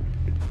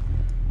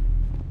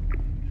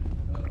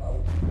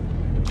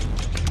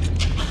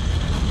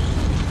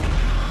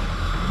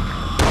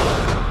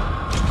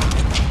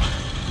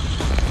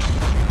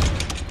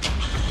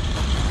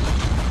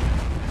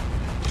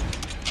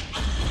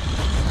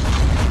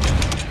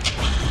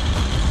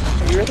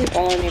 Are you really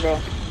following me, bro?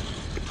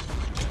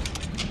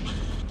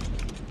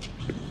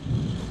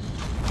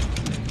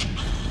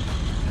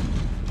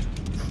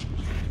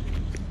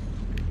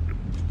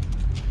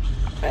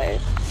 Okay.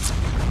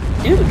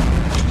 Dude.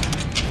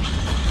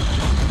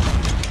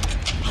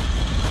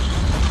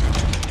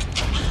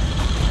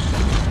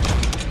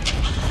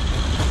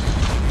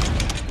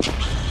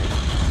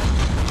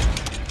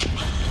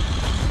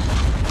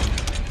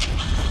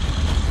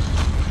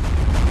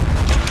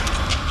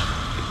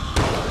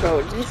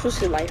 Bro, this was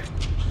his life.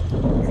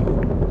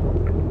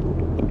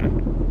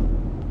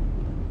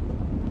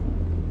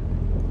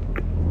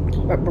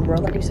 But bro,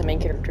 that is the main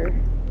character.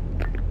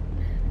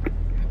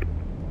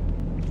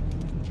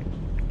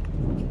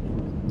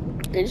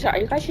 Are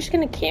you guys just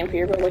gonna camp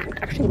here, bro?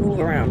 Like, actually move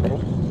around, bro.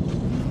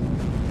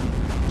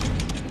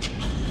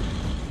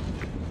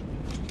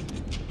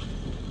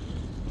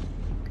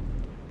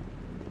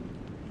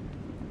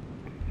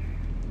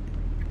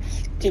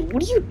 Dude,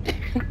 what are you?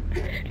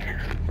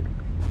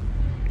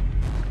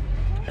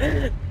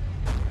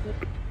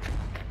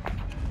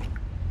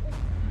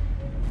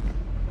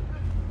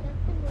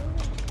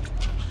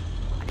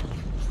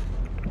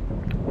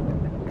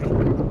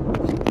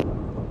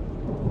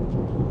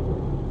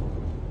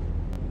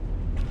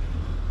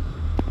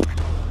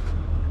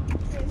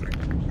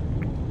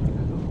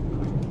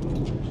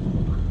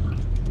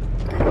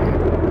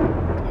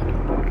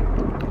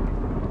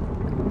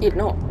 Dude,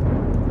 no.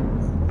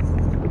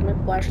 Where's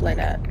my flashlight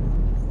at?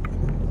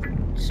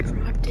 Just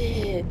dropped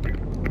it.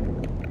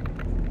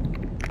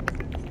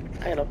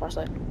 I got a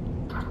flashlight.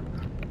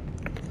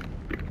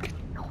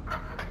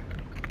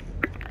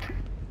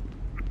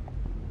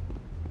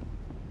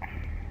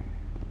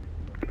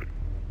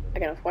 I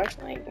got a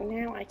flashlight.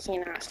 Now I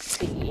cannot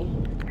see.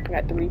 I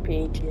got 3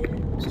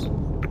 pages.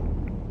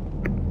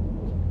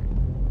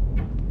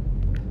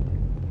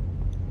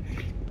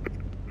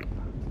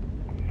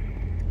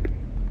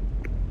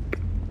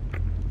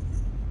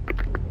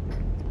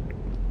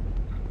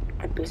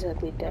 I'm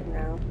basically dead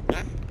now.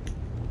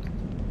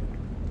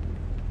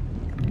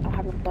 I'll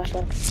have a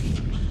flashlight.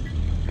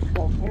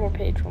 Oh, one more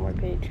page.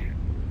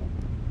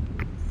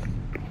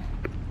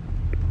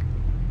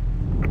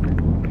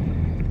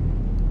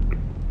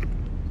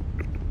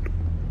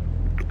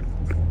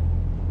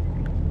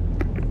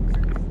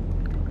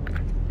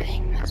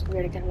 Dang, that's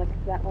weird again. Look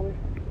at that one.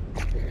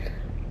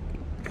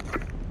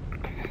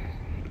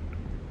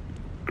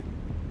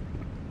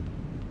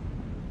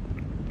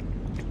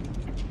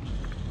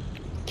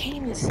 Can't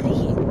even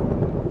see.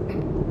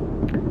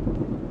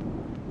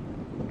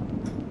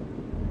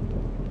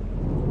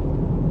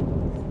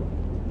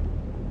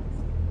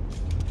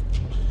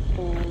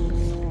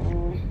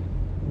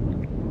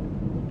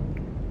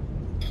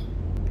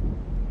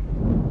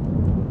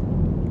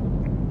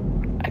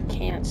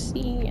 can't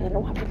see, and I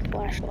don't have a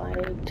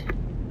flashlight.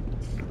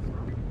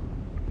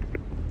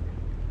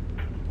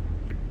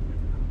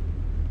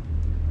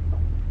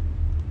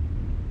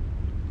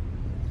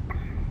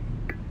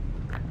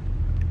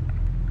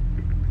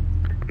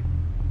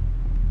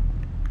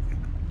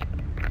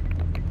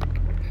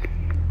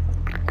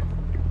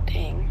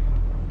 Dang.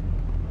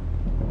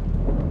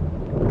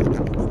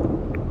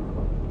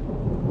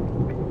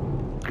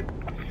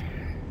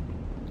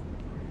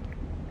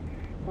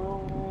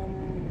 Oh,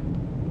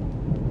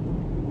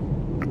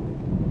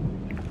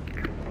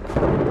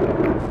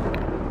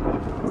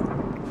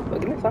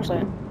 give me a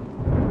flashlight.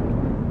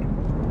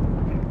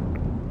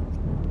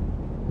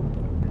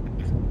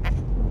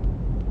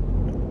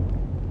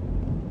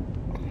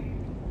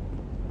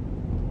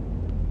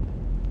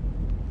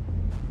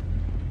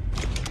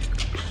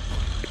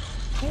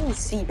 I can't even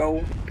see,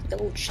 bro. The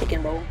little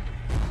chicken, bro.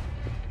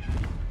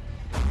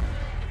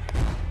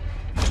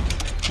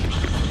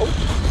 Oh.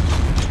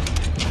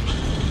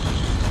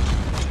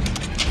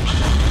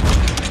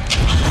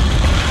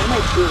 What am I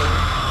doing?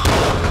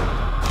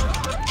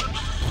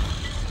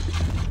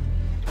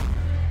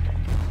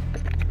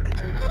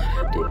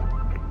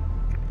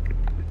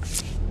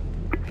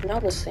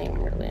 Not the same,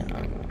 really. I don't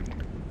know.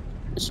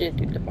 This should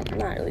do different.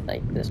 Not really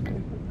like this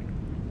one.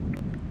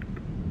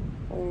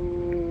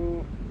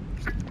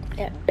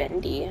 Yeah,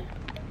 bendy.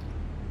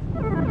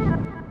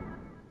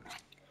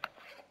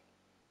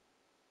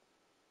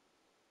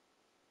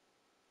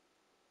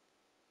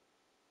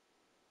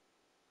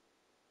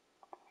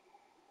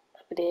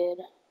 We did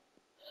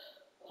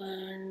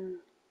 1,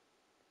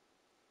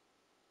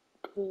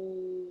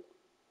 2,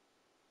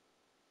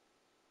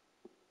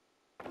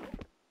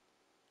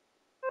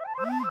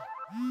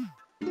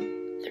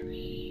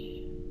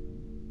 3,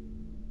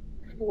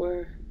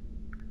 4,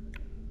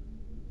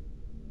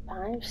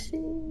 5,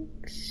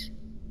 6.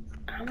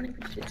 How many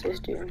did this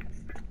do?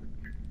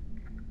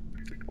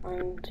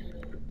 1, 2,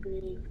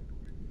 3,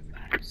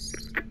 5,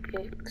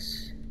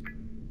 6.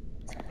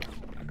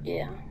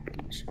 Yeah,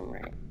 so I'm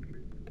right.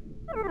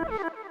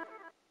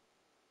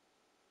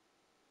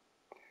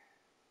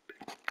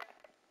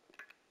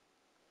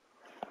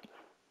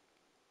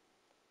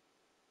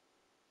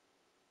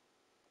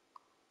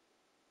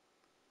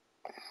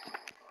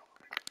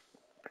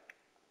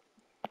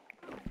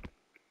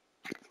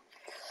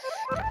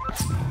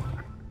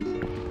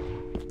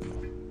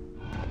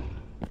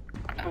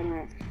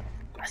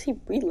 Why does he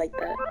breathe like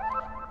that?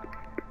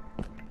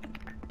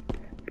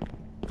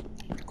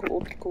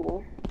 Cool,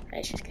 cool.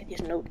 I should get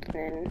these notes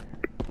then.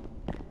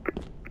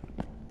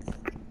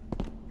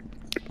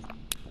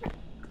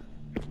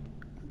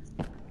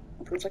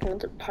 Looks like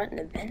another part in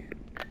the vent.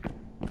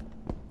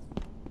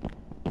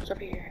 What's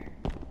over here?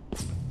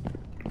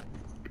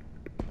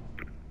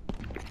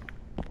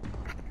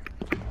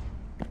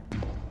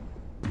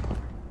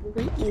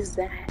 What is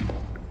that?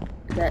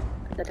 Is that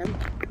him?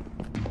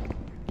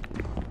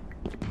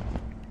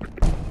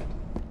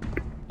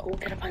 Oh,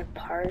 gotta find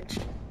parts.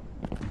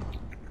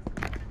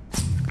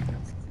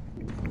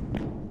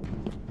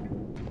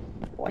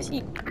 Why is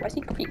he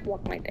keep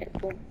walking like that?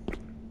 Boom.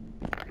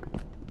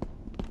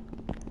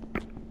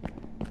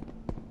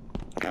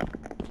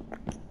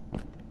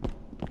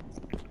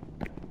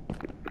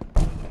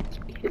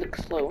 He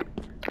looks slow.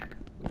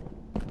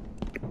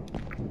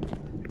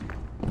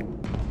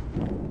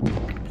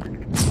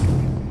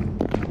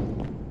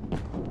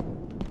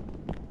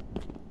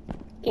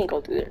 Can't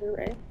go through there,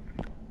 right?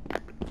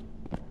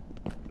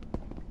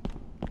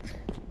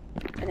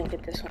 I didn't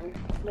get this one,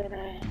 did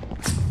I?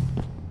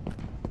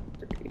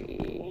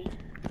 3.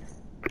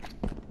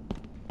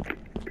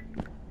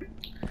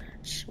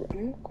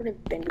 I'm gonna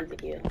bendy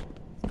video.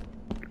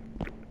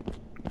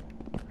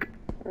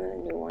 A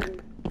new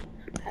one.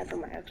 I have on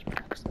my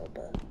Xbox though,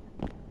 but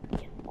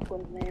yeah, I'll put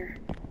them there.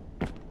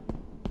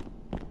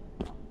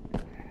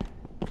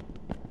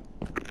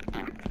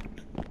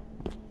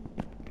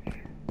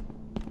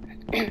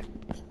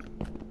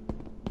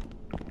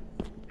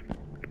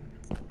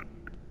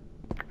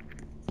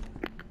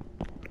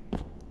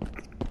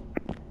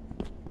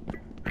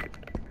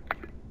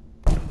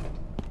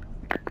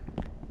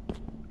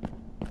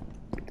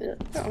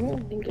 I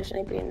don't think there's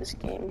anybody in this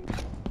game.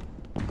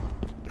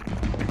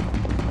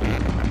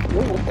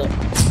 Whoa, what the?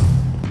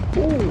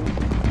 Ooh.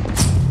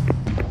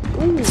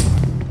 Ooh.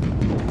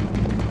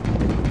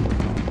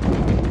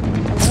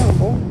 I don't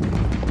know.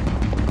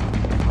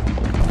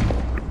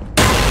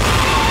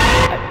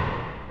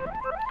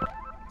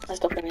 I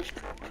still finished.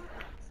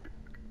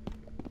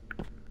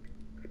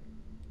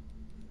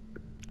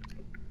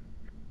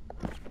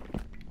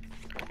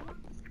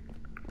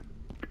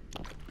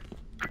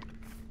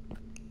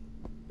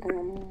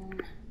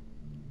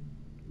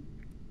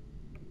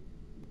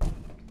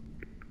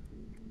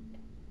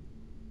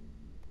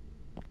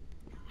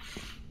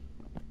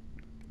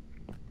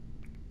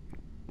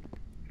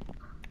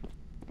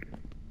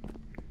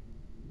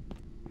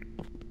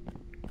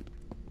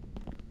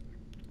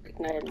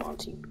 Ignited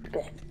Monty.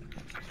 Bet.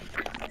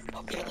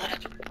 Hope you're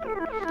alive.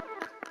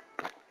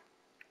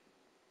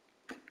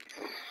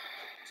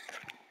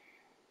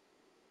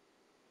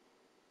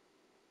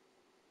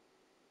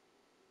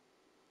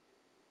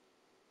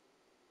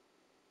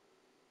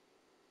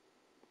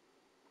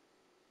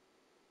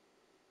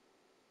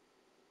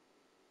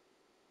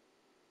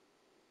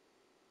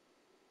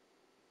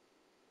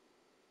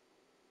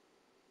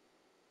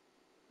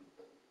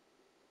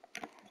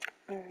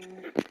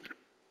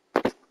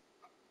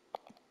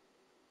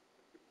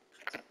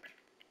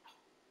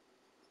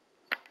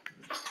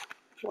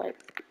 What?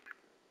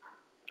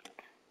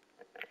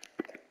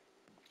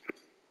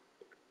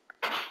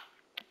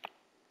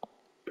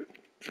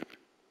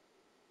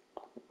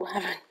 What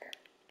happened?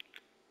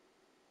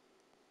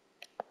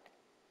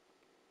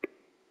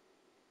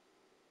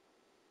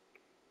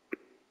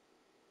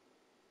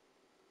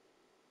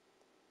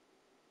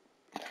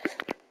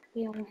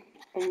 Yeah,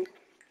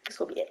 this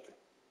will be it.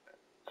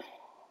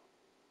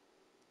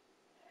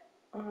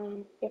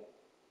 Yep.